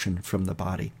reaction from the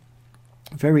body.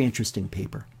 Very interesting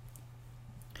paper.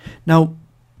 Now,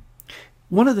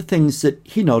 one of the things that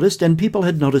he noticed, and people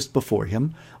had noticed before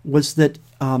him, was that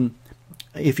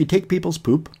if you take people's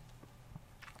poop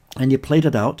and you plate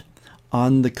it out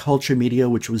on the culture media,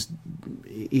 which was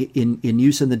in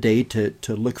use in the day to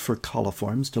look for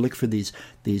coliforms, to look for these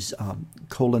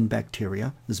colon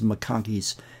bacteria, this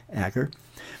McConkey's agar,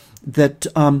 that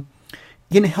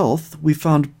in health we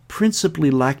found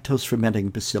principally lactose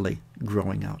fermenting bacilli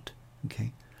growing out.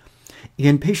 Okay,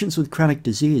 in patients with chronic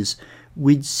disease,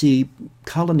 we'd see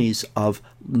colonies of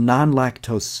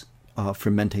non-lactose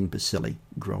fermenting bacilli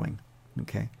growing.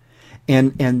 Okay,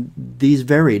 and these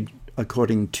varied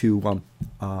according to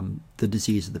the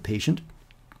disease of the patient.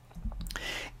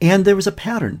 And there was a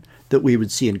pattern that we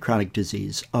would see in chronic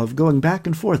disease of going back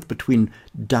and forth between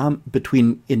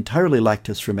entirely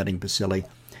lactose fermenting bacilli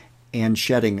and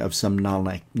shedding of some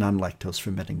non-lactose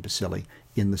fermenting bacilli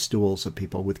in the stools of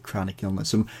people with chronic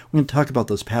illness. And we're going to talk about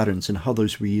those patterns and how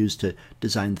those were used to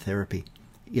design therapy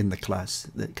in the class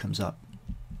that comes up.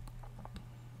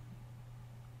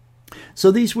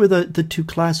 So these were the two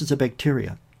classes of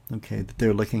bacteria, okay, that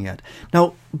they're looking at.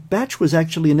 Now, Batch was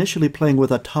actually initially playing with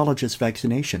autologous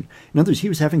vaccination. In other words, he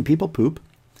was having people poop,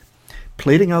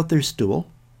 plating out their stool,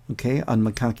 okay, on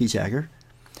McConkey's agar,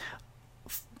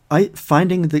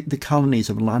 finding the colonies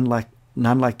of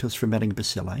non-lactose fermenting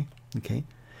bacilli, okay,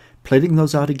 plating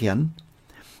those out again,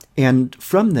 and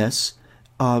from this,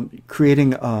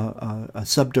 creating a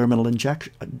subdermal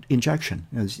injection,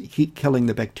 heat killing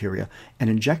the bacteria, and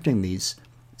injecting these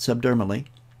subdermally,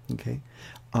 okay,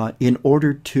 in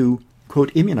order to,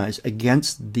 quote, immunize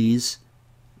against these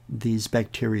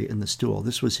bacteria in the stool.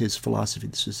 This was his philosophy.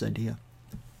 This was his idea.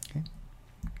 Okay.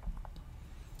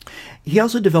 He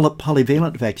also developed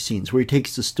polyvalent vaccines, where he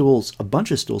takes the stools, a bunch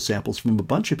of stool samples from a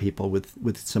bunch of people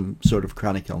with some sort of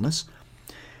chronic illness,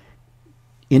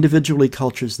 individually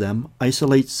cultures them,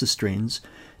 isolates the strains,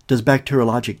 does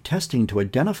bacteriologic testing to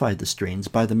identify the strains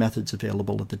by the methods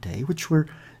available at the day, which were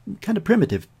kind of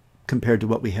primitive compared to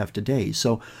what we have today.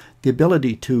 So the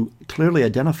ability to clearly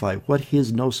identify what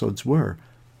his nosodes were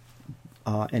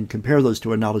and compare those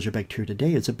to our knowledge of bacteria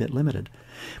today is a bit limited.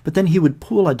 But then he would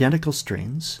pool identical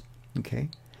strains, okay,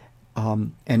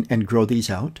 and grow these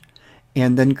out,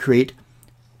 and then create,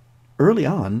 early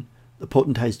on, a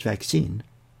potentized vaccine,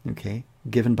 okay,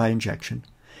 given by injection,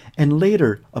 and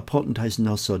later a potentized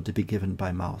nosode to be given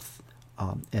by mouth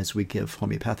as we give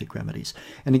homeopathic remedies.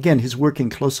 And again, his working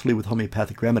closely with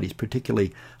homeopathic remedies,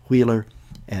 particularly Wheeler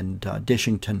and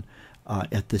Dishington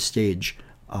at this stage,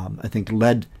 I think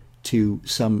led to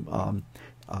some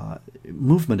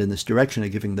movement in this direction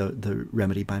of giving the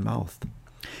remedy by mouth.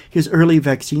 His early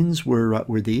vaccines were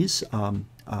these: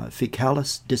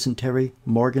 Fecalis, dysentery,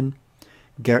 Morgan,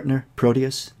 Gärtner,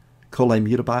 Proteus, coli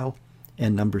mutabile,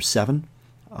 and number 7,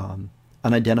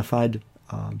 unidentified.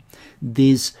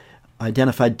 These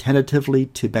identified tentatively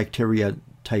to bacteria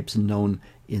types known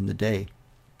in the day.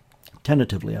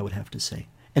 Tentatively, I would have to say.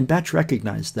 And Batch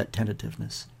recognized that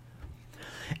tentativeness.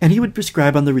 And he would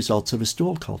prescribe on the results of a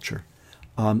stool culture.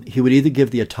 He would either give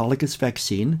the autologous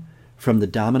vaccine from the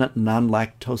dominant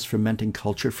non-lactose fermenting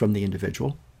culture from the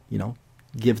individual,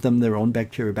 give them their own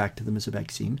bacteria back to them as a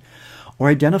vaccine, or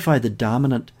identify the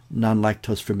dominant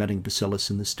non-lactose fermenting bacillus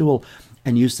in the stool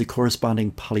and use the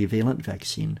corresponding polyvalent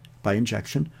vaccine by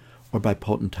injection or by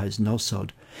potentized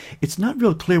nosode. It's not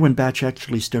real clear when Batch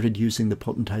actually started using the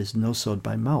potentized nosode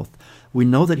by mouth. We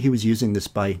know that he was using this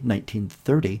by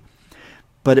 1930,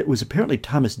 but it was apparently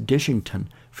Thomas Dishington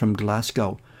from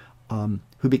Glasgow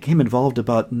who became involved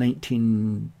about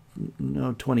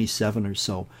 1927 or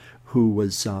so, who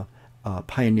was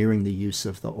pioneering the use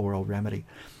of the oral remedy.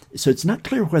 So it's not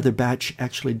clear whether Batch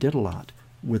actually did a lot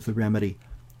with the remedy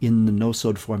in the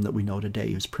nosode form that we know today.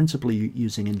 He was principally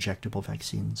using injectable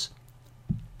vaccines.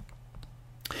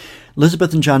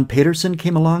 Elizabeth and John Paterson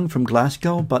came along from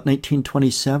Glasgow about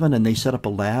 1927, and they set up a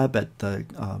lab at the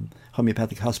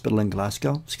Homeopathic Hospital in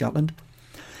Glasgow, Scotland.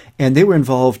 And they were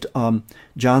involved,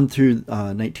 John through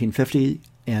 1950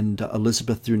 and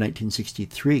Elizabeth through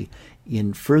 1963,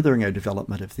 in furthering our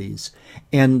development of these.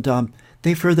 And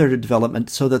they furthered our development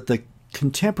so that the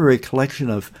contemporary collection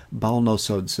of bowel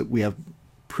nosodes that we have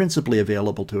principally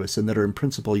available to us and that are in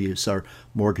principal use are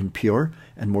Morgan Pure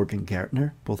and Morgan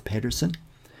Gärtner, both Paterson,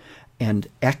 and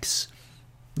X.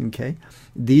 Okay,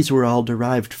 these were all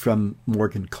derived from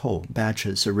Morgan Co.,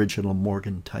 Batch's original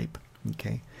Morgan type.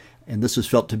 Okay, and this was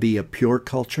felt to be a pure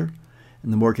culture.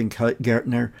 And the Morgan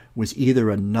Gärtner was either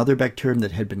another bacterium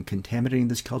that had been contaminating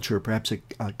this culture or perhaps a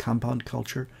compound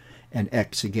culture. And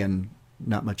X, again,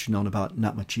 not much known about,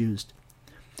 not much used.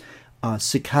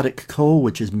 Cicatic Co.,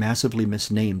 which is massively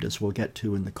misnamed, as we'll get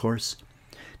to in the course.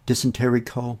 Dysentery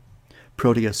Co.,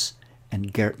 Proteus,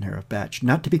 and Gärtner of Batch.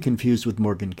 Not to be confused with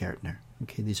Morgan Gärtner.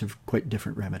 Okay, these are quite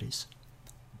different remedies.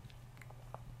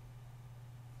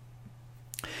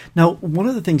 Now, one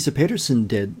of the things that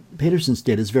Paterson's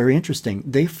did is very interesting.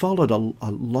 They followed a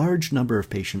large number of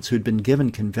patients who had been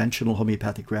given conventional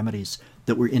homeopathic remedies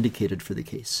that were indicated for the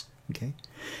case. Okay,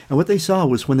 and what they saw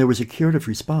was when there was a curative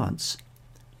response,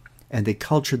 and they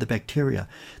cultured the bacteria,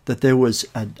 that there was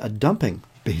a dumping,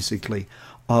 basically,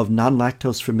 of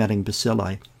non-lactose fermenting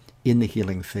bacilli in the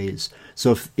healing phase.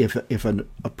 So if an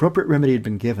appropriate remedy had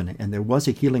been given and there was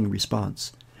a healing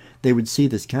response, they would see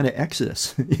this kind of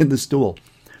exodus in the stool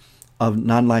of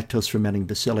non-lactose fermenting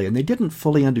bacilli. And they didn't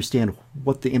fully understand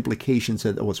what the implications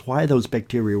of that was, why those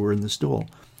bacteria were in the stool.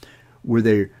 Were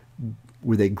they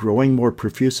Were they growing more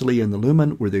profusely in the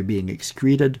lumen? Were they being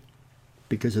excreted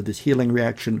because of this healing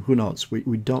reaction? Who knows?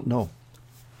 We don't know.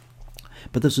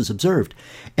 But this was observed.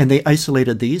 And they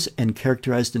isolated these and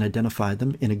characterized and identified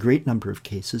them in a great number of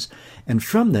cases. And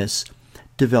from this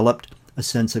developed a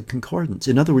sense of concordance.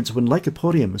 In other words, when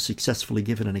Lycopodium was successfully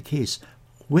given in a case,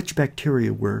 which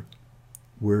bacteria were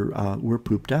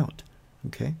pooped out,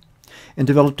 okay? And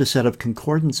developed a set of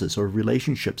concordances or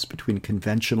relationships between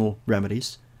conventional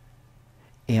remedies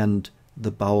and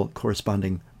the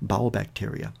corresponding bowel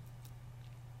bacteria.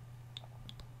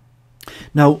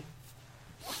 Now,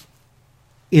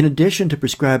 in addition to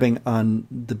prescribing on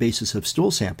the basis of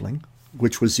stool sampling,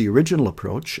 which was the original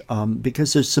approach,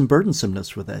 because there's some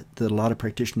burdensomeness with it that a lot of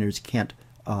practitioners can't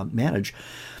manage,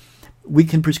 we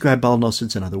can prescribe bowel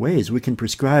nosodes in other ways. We can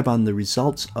prescribe on the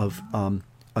results of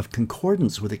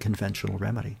concordance with a conventional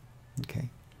remedy. Okay.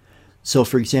 So,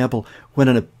 for example, when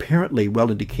an apparently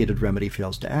well-indicated remedy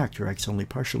fails to act or acts only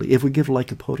partially, if we give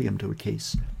Lycopodium to a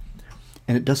case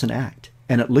and it doesn't act,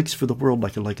 and it looks for the world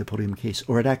like a Lycopodium case,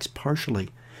 or it acts partially,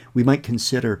 we might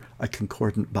consider a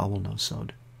concordant bowel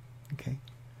nosode. Okay?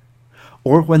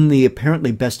 Or when the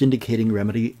apparently best indicating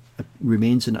remedy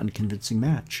remains an unconvincing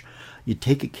match. You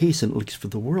take a case and it looks for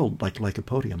the world like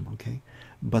Lycopodium, okay?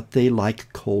 But they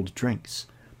like cold drinks.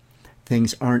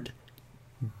 Things aren't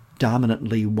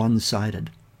dominantly one-sided,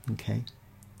 okay?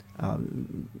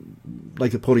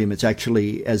 Lycopodium, it's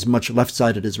actually as much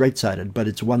left-sided as right-sided, but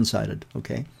it's one-sided,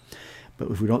 okay? But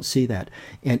if we don't see that,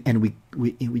 and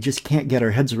we just can't get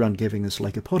our heads around giving this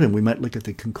Lycopodium, we might look at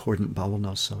the concordant bowel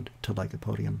nosode to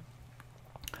Lycopodium.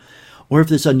 Or if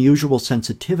there's unusual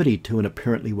sensitivity to an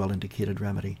apparently well-indicated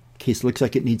remedy. Case looks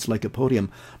like it needs Lycopodium,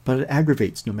 but it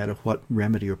aggravates no matter what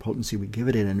remedy or potency we give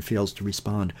it in and fails to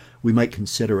respond. We might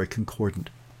consider a concordant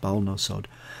bowel nosode.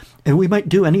 And we might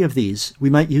do any of these. We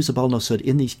might use a bowel nosode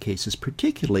in these cases,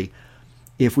 particularly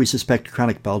if we suspect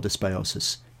chronic bowel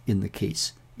dysbiosis in the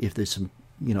case, if there's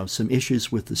some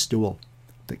issues with the stool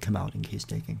that come out in case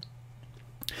taking.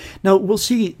 Now, we'll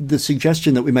see the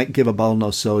suggestion that we might give a bowel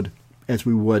nosode as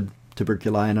we would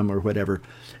tuberculinum or whatever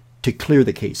to clear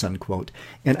the case, unquote.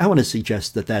 And I want to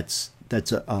suggest that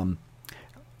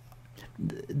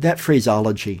that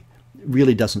phraseology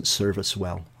really doesn't serve us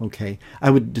well, okay? I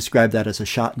would describe that as a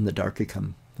shot in the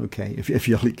darkicum, okay? If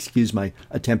you'll excuse my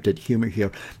attempt at humor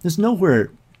here. There's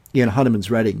nowhere in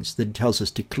Hahnemann's writings that tells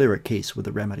us to clear a case with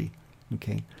a remedy,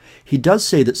 okay? He does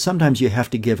say that sometimes you have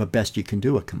to give a best you can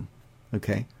doicum,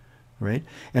 okay? Right?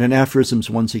 And in aphorisms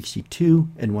 162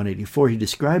 and 184, he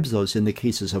describes those in the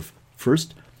cases of,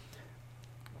 first,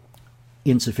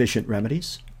 insufficient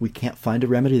remedies. We can't find a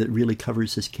remedy that really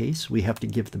covers this case. We have to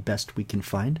give the best we can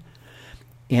find.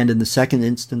 And in the second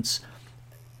instance,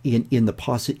 in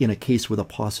a case with a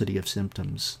paucity of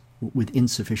symptoms, with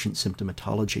insufficient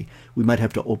symptomatology, we might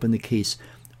have to open the case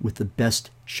with the best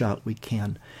shot we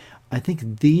can. I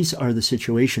think these are the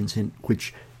situations in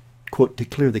which, quote, to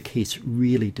clear the case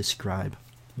really describe.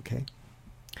 Okay?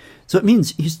 So it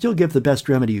means you still give the best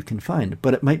remedy you can find,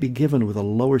 but it might be given with a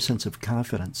lower sense of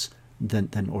confidence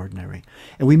than ordinary.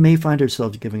 And we may find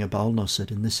ourselves giving a bowel nosode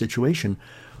in this situation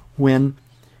when,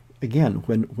 again,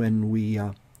 when we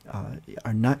are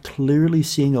not clearly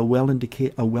seeing a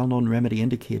well-known remedy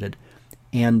indicated,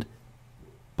 and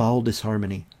bowel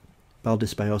disharmony, bowel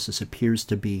dysbiosis appears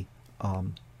to be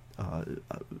an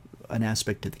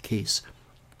aspect of the case.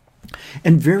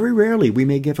 And very rarely we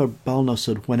may give a bowel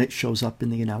nosode when it shows up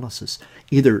in the analysis,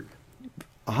 either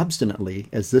obstinately,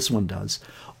 as this one does,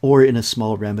 or in a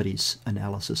small remedies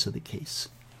analysis of the case.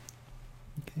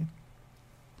 Okay.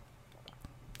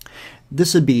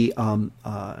 This would be, our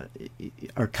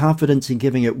confidence in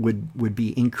giving it would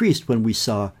be increased when we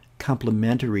saw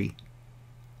complementary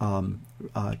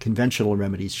conventional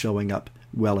remedies showing up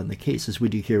well in the case, as we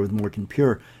do here with Morgan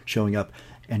Pure showing up,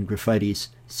 and Graphites,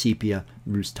 Sepia,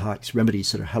 Rus Tox,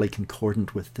 remedies that are highly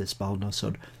concordant with this bowel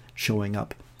nosode showing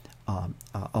up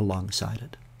alongside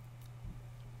it.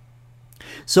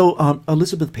 So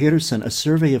Elizabeth Peterson, a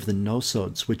survey of the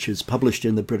nosodes, which is published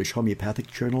in the British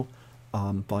Homeopathic Journal,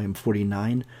 volume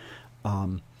 49,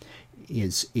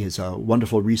 is a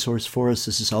wonderful resource for us.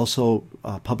 This is also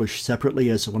published separately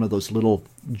as one of those little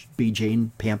B.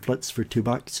 Jane pamphlets for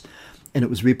 $2, and it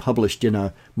was republished in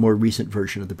a more recent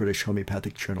version of the British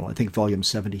Homeopathic Journal, I think volume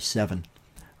 77.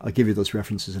 I'll give you those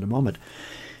references in a moment.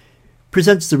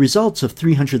 Presents the results of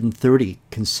 330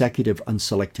 consecutive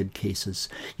unselected cases.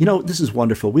 You know, this is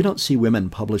wonderful. We don't see women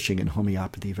publishing in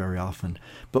homeopathy very often,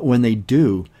 but when they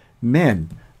do,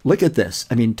 men, look at this.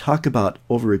 I mean, talk about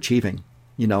overachieving,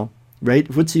 you know.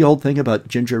 right? What's the old thing about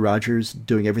Ginger Rogers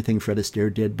doing everything Fred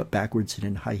Astaire did, but backwards and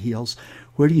in high heels?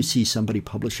 Where do you see somebody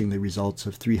publishing the results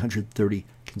of 330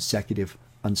 consecutive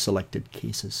unselected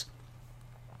cases?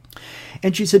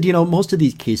 And she said, most of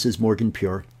these cases, Morgan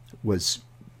Pure was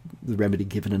the remedy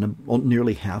given in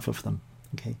nearly half of them.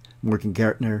 Okay, Morgan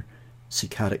Gärtner,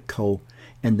 Cicatic Co.,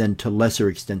 and then to lesser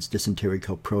extents, Dysentery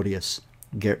Co., Proteus,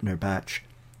 Gärtner batch,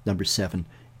 number 7,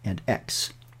 and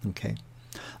X. Okay.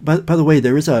 By the way,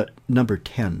 there is a number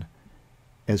 10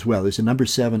 as well. There's a number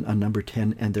 7, a number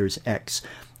 10, and there's X.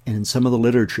 And in some of the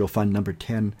literature, you'll find number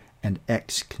 10 and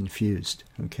X confused.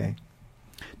 Okay.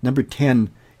 Number 10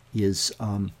 is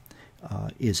an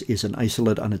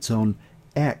isolate on its own.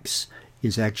 X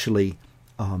is actually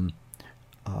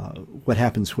what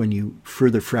happens when you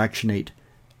further fractionate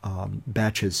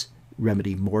batches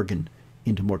remedy Morgan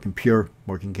into Morgan Pure,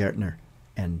 Morgan Gärtner,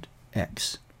 and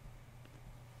X.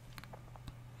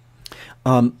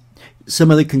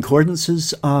 Some of the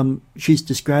concordances she's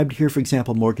described here, for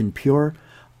example, Morgan Pure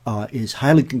is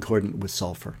highly concordant with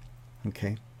sulfur.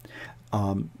 Okay,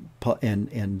 and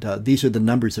these are the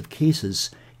numbers of cases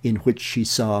in which she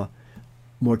saw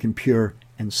Morgan Pure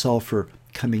and sulfur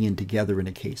coming in together in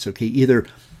a case. Okay, either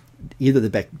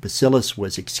the bacillus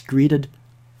was excreted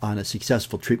on a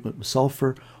successful treatment with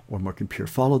sulfur, or Morgan Pure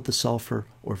followed the sulfur,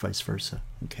 or vice versa.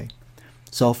 Okay,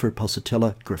 sulfur,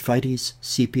 pulsatilla, graphites,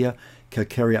 sepia,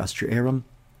 calcarea austraearum,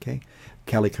 okay,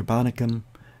 calicarbonicum,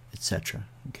 etc.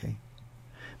 Okay,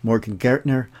 Morgan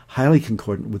Gärtner, highly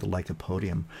concordant with the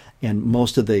lycopodium, and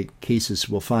most of the cases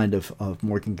we'll find of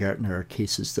Morgan Gärtner are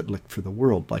cases that look for the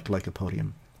world like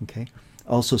lycopodium. Okay,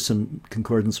 also some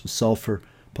concordance with sulfur,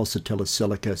 pulsatilla,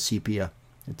 silica, sepia,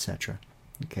 etc.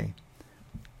 Okay,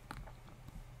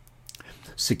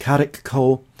 Cicatic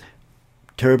Co.,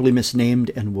 terribly misnamed,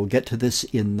 and we'll get to this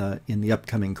in the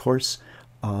upcoming course.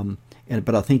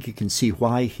 But I think you can see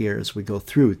why here as we go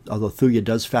through. Although Thuya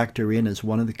does factor in as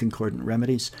one of the concordant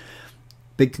remedies,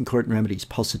 big concordant remedies: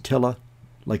 pulsatilla,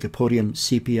 lycopodium,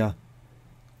 sepia,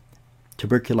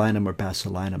 tuberculinum, or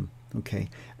basilinum. Okay,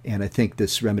 and I think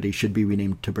this remedy should be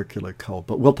renamed tubercular Co.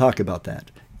 But we'll talk about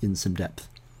that in some depth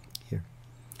here.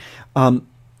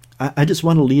 I just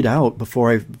want to lead out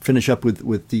before I finish up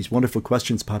with these wonderful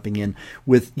questions popping in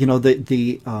with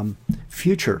the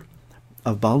future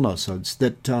of bowel nosodes,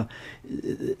 that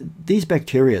these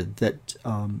bacteria that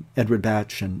Edward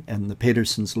Batch and the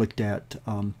Petersons looked at,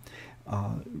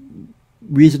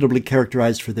 reasonably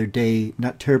characterized for their day,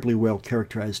 not terribly well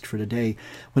characterized for today.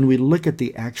 When we look at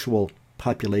the actual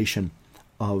population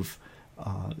of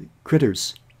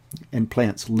critters and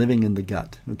plants living in the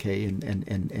gut, okay, and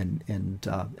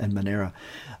Monera,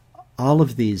 all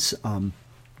of these,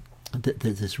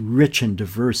 this rich and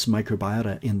diverse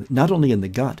microbiota not only in the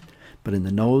gut, but in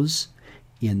the nose,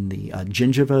 in the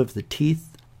gingiva of the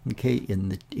teeth, okay, in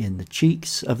the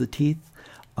cheeks of the teeth,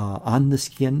 on the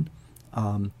skin,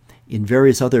 in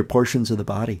various other portions of the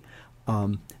body,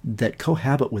 that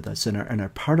cohabit with us and are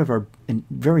part of our, and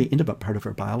very intimate part of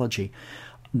our biology.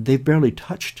 They've barely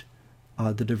touched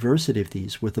the diversity of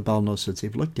these with the bowel nosodes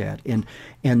they've looked at,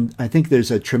 and I think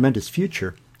there's a tremendous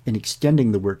future in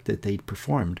extending the work that they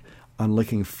performed on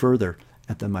looking further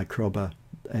at the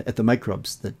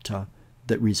microbes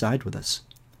that reside with us,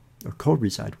 or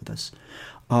co-reside with us.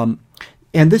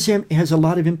 And this has a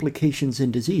lot of implications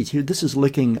in disease. Here, this is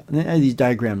looking, these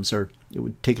diagrams it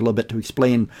would take a little bit to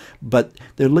explain, but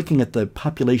they're looking at the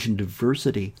population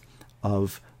diversity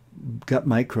of gut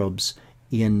microbes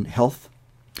in health,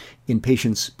 in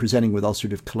patients presenting with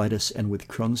ulcerative colitis and with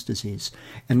Crohn's disease.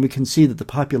 And we can see that the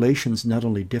populations not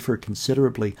only differ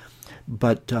considerably,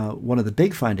 but one of the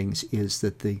big findings is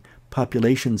that the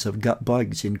populations of gut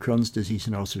bugs in Crohn's disease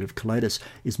and ulcerative colitis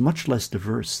is much less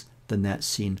diverse than that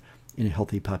seen in a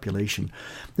healthy population.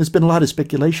 There's been a lot of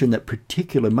speculation that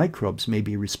particular microbes may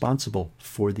be responsible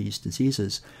for these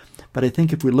diseases, but I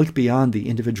think if we look beyond the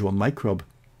individual microbe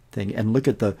thing and look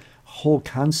at the whole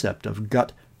concept of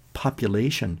gut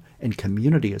population and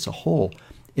community as a whole,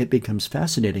 it becomes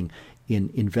fascinating in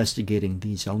investigating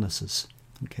these illnesses,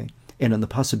 okay, and in the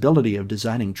possibility of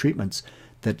designing treatments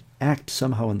that act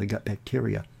somehow in the gut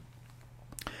bacteria.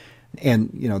 And,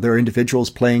 there are individuals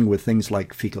playing with things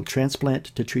like fecal transplant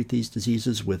to treat these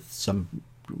diseases with some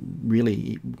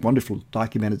really wonderful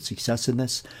documented success in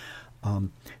this.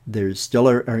 There still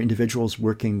are individuals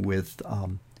working with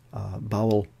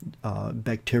bowel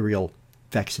bacterial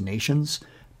vaccinations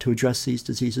to address these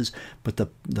diseases. But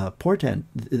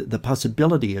the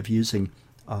possibility of using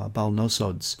bowel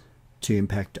nosodes to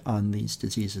impact on these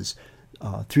diseases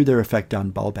through their effect on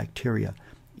bowel bacteria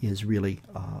is really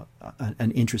an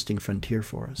interesting frontier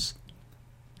for us.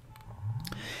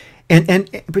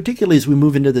 And particularly as we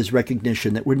move into this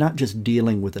recognition that we're not just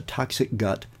dealing with a toxic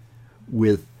gut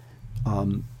with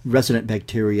resident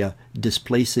bacteria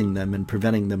displacing them and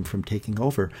preventing them from taking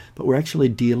over, but we're actually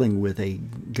dealing with a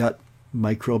gut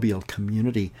microbial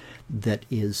community that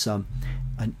is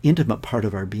an intimate part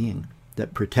of our being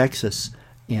that protects us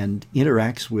and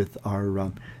interacts with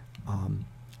our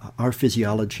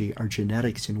physiology, our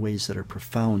genetics in ways that are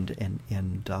profound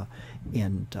and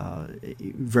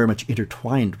very much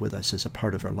intertwined with us as a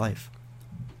part of our life.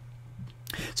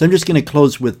 So I'm just going to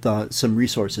close with some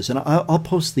resources, and I'll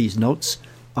post these notes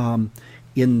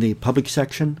in the public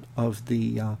section of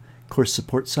the course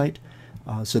support site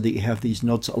so that you have these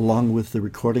notes along with the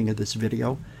recording of this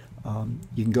video.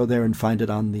 You can go there and find it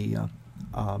on the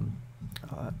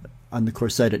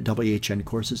course site at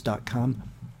whncourses.com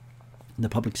in the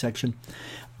public section.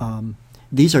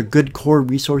 These are good core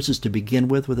resources to begin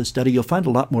with a study. You'll find a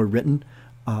lot more written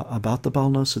about the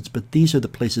bowel nosodes, but these are the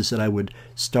places that I would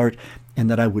start and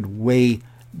that I would weigh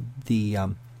the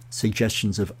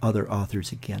suggestions of other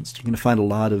authors against. You're going to find a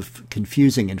lot of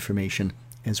confusing information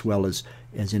as well as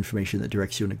information that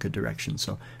directs you in a good direction.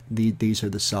 So these are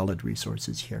the solid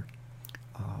resources here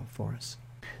for us.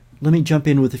 Let me jump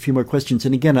in with a few more questions.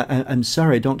 And again, I'm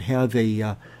sorry I don't have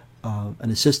an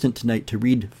assistant tonight to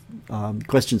read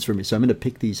questions for me, so I'm going to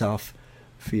pick these off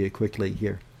for you quickly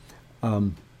here.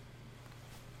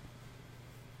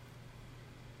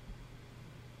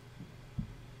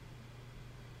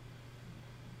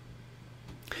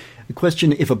 The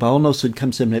question, if a bowel nosode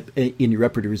comes in your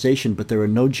repertorization but there are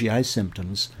no GI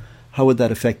symptoms, how would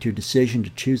that affect your decision to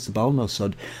choose the bowel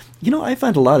nosode? You know, I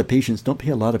find a lot of patients don't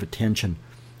pay a lot of attention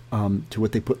to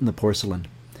what they put in the porcelain.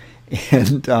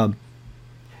 And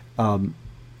I'm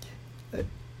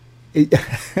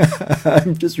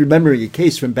just remembering a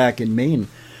case from back in Maine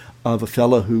of a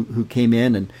fellow who came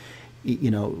in and, you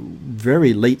know,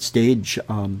 very late stage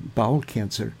bowel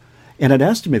cancer. And I'd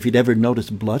asked him if he'd ever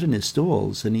noticed blood in his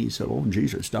stools, and he said, "Oh,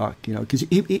 Jesus, doc," you know, because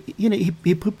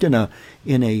he pooped in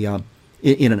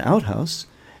an outhouse,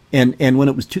 and when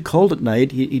it was too cold at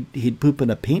night, he'd poop in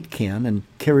a paint can and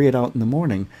carry it out in the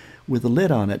morning with a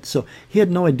lid on it. So he had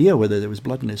no idea whether there was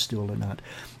blood in his stool or not.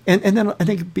 And then I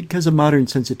think because of modern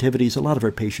sensitivities, a lot of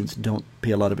our patients don't pay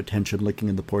a lot of attention looking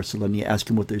in the porcelain. You ask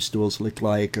them what their stools look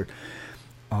like, or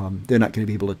they're not going to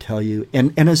be able to tell you.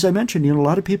 And as I mentioned, you know, a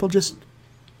lot of people just,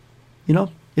 you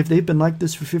know, if they've been like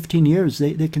this for 15 years,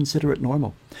 they consider it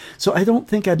normal. So I don't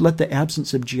think I'd let the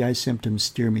absence of GI symptoms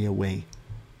steer me away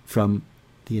from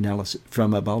the analysis,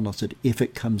 from a bowel nosode, if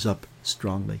it comes up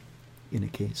strongly in a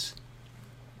case.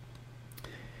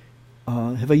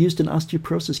 Have I used in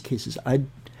osteoporosis cases?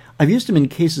 I've used them in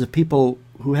cases of people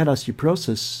who had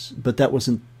osteoporosis, but that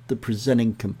wasn't the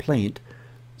presenting complaint.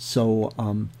 So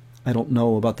I don't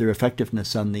know about their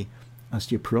effectiveness on the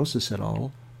osteoporosis at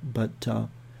all, but I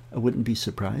wouldn't be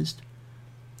surprised.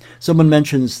 Someone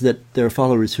mentions that there are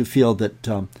followers who feel that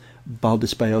bowel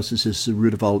dysbiosis is the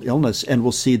root of all illness, and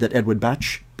we'll see that Edward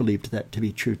Batch believed that to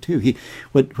be true too.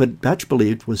 What Batch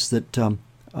believed was that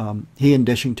he and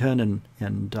Deshington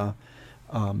and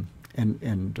I'm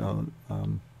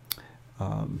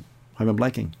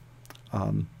blanking.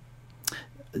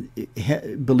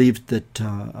 Believed that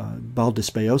bowel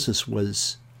dysbiosis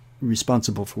was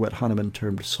responsible for what Hahnemann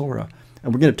termed SORA.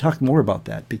 And we're going to talk more about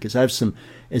that because I have some,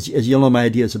 as you'll know my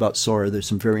ideas about SORA, there's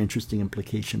some very interesting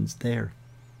implications there.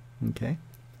 Okay?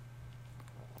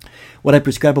 Would I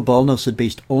prescribe a bowel nosode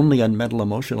based only on mental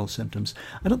emotional symptoms?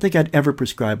 I don't think I'd ever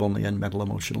prescribe only on mental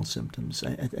emotional symptoms.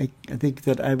 I think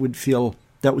that I would feel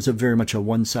that was very much a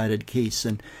one-sided case,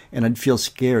 and I'd feel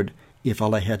scared if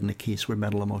all I had in a case were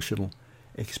mental emotional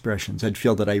expressions. I'd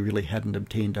feel that I really hadn't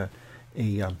obtained a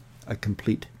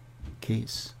complete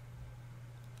case.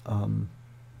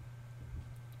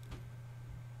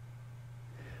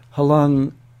 How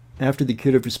long after the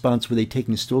curative response were they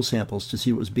taking stool samples to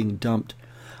see what was being dumped?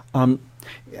 There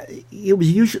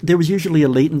was usually a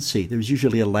latency. There was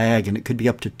usually a lag, and it could be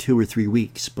up to 2 or 3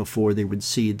 weeks before they would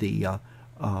see the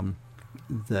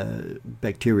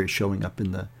bacteria showing up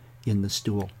in the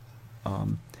stool.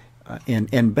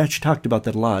 And Betch talked about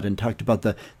that a lot, and talked about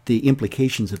the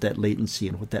implications of that latency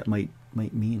and what that might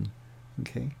mean.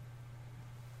 Okay.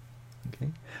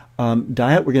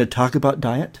 Diet. We're going to talk about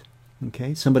diet.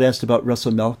 Okay. Somebody asked about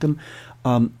Russell Malcolm.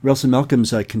 Russell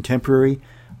Malcolm's a contemporary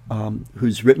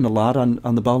who's written a lot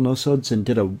on the bowel nosodes and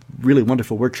did a really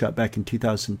wonderful workshop back in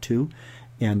 2002.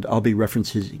 And I'll be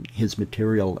referencing his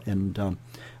material, and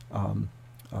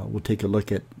we'll take a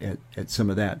look at some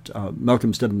of that.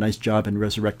 Malcolm's done a nice job in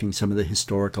resurrecting some of the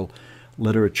historical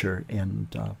literature, and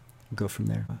we'll go from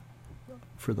there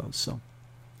for those. So.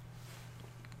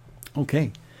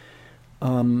 Okay.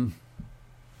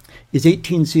 Is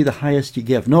 18C the highest you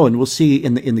give? No, and we'll see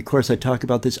in the course I talk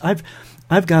about this. I've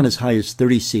gone as high as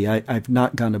 30C. I've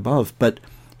not gone above, but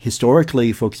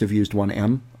historically, folks have used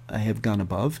 1M. I have gone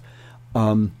above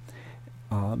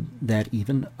that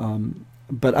even.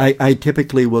 But I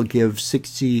typically will give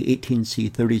 6C, 18C,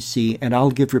 30C, and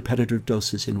I'll give repetitive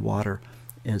doses in water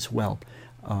as well,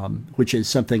 which is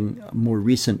something more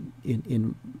recent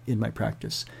in my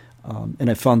practice. And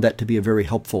I found that to be a very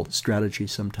helpful strategy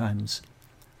sometimes.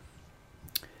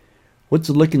 What's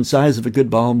the look and size of a good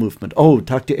bowel movement? Oh,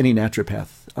 talk to any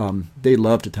naturopath. They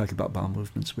love to talk about bowel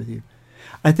movements with you.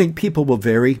 I think people will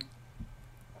vary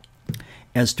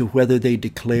as to whether they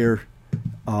declare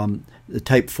the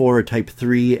type 4 or type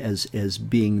 3 as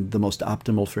being the most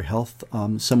optimal for health.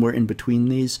 Somewhere in between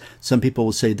these. Some people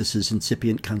will say this is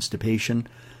incipient constipation.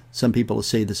 Some people will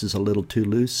say this is a little too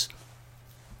loose.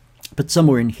 But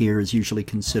somewhere in here is usually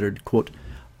considered, quote,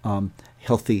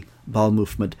 healthy bowel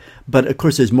movement. But of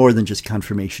course, there's more than just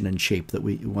conformation and shape that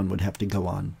one would have to go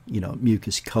on. You know,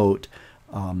 mucus coat,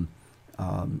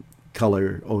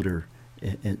 color, odor,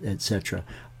 etc.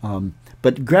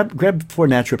 But grab 4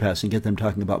 naturopaths and get them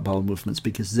talking about bowel movements,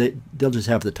 because they'll just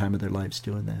have the time of their lives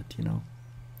doing that. You know.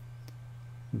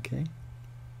 Okay.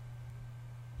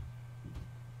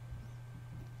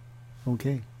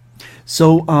 Okay.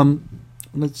 So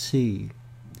let's see.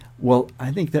 Well,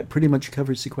 I think that pretty much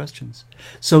covers the questions.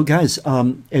 So, guys,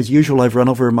 as usual, I've run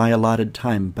over my allotted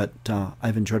time, but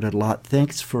I've enjoyed it a lot.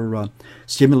 Thanks for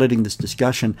stimulating this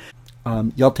discussion.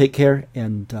 Y'all take care,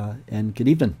 and good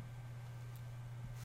evening.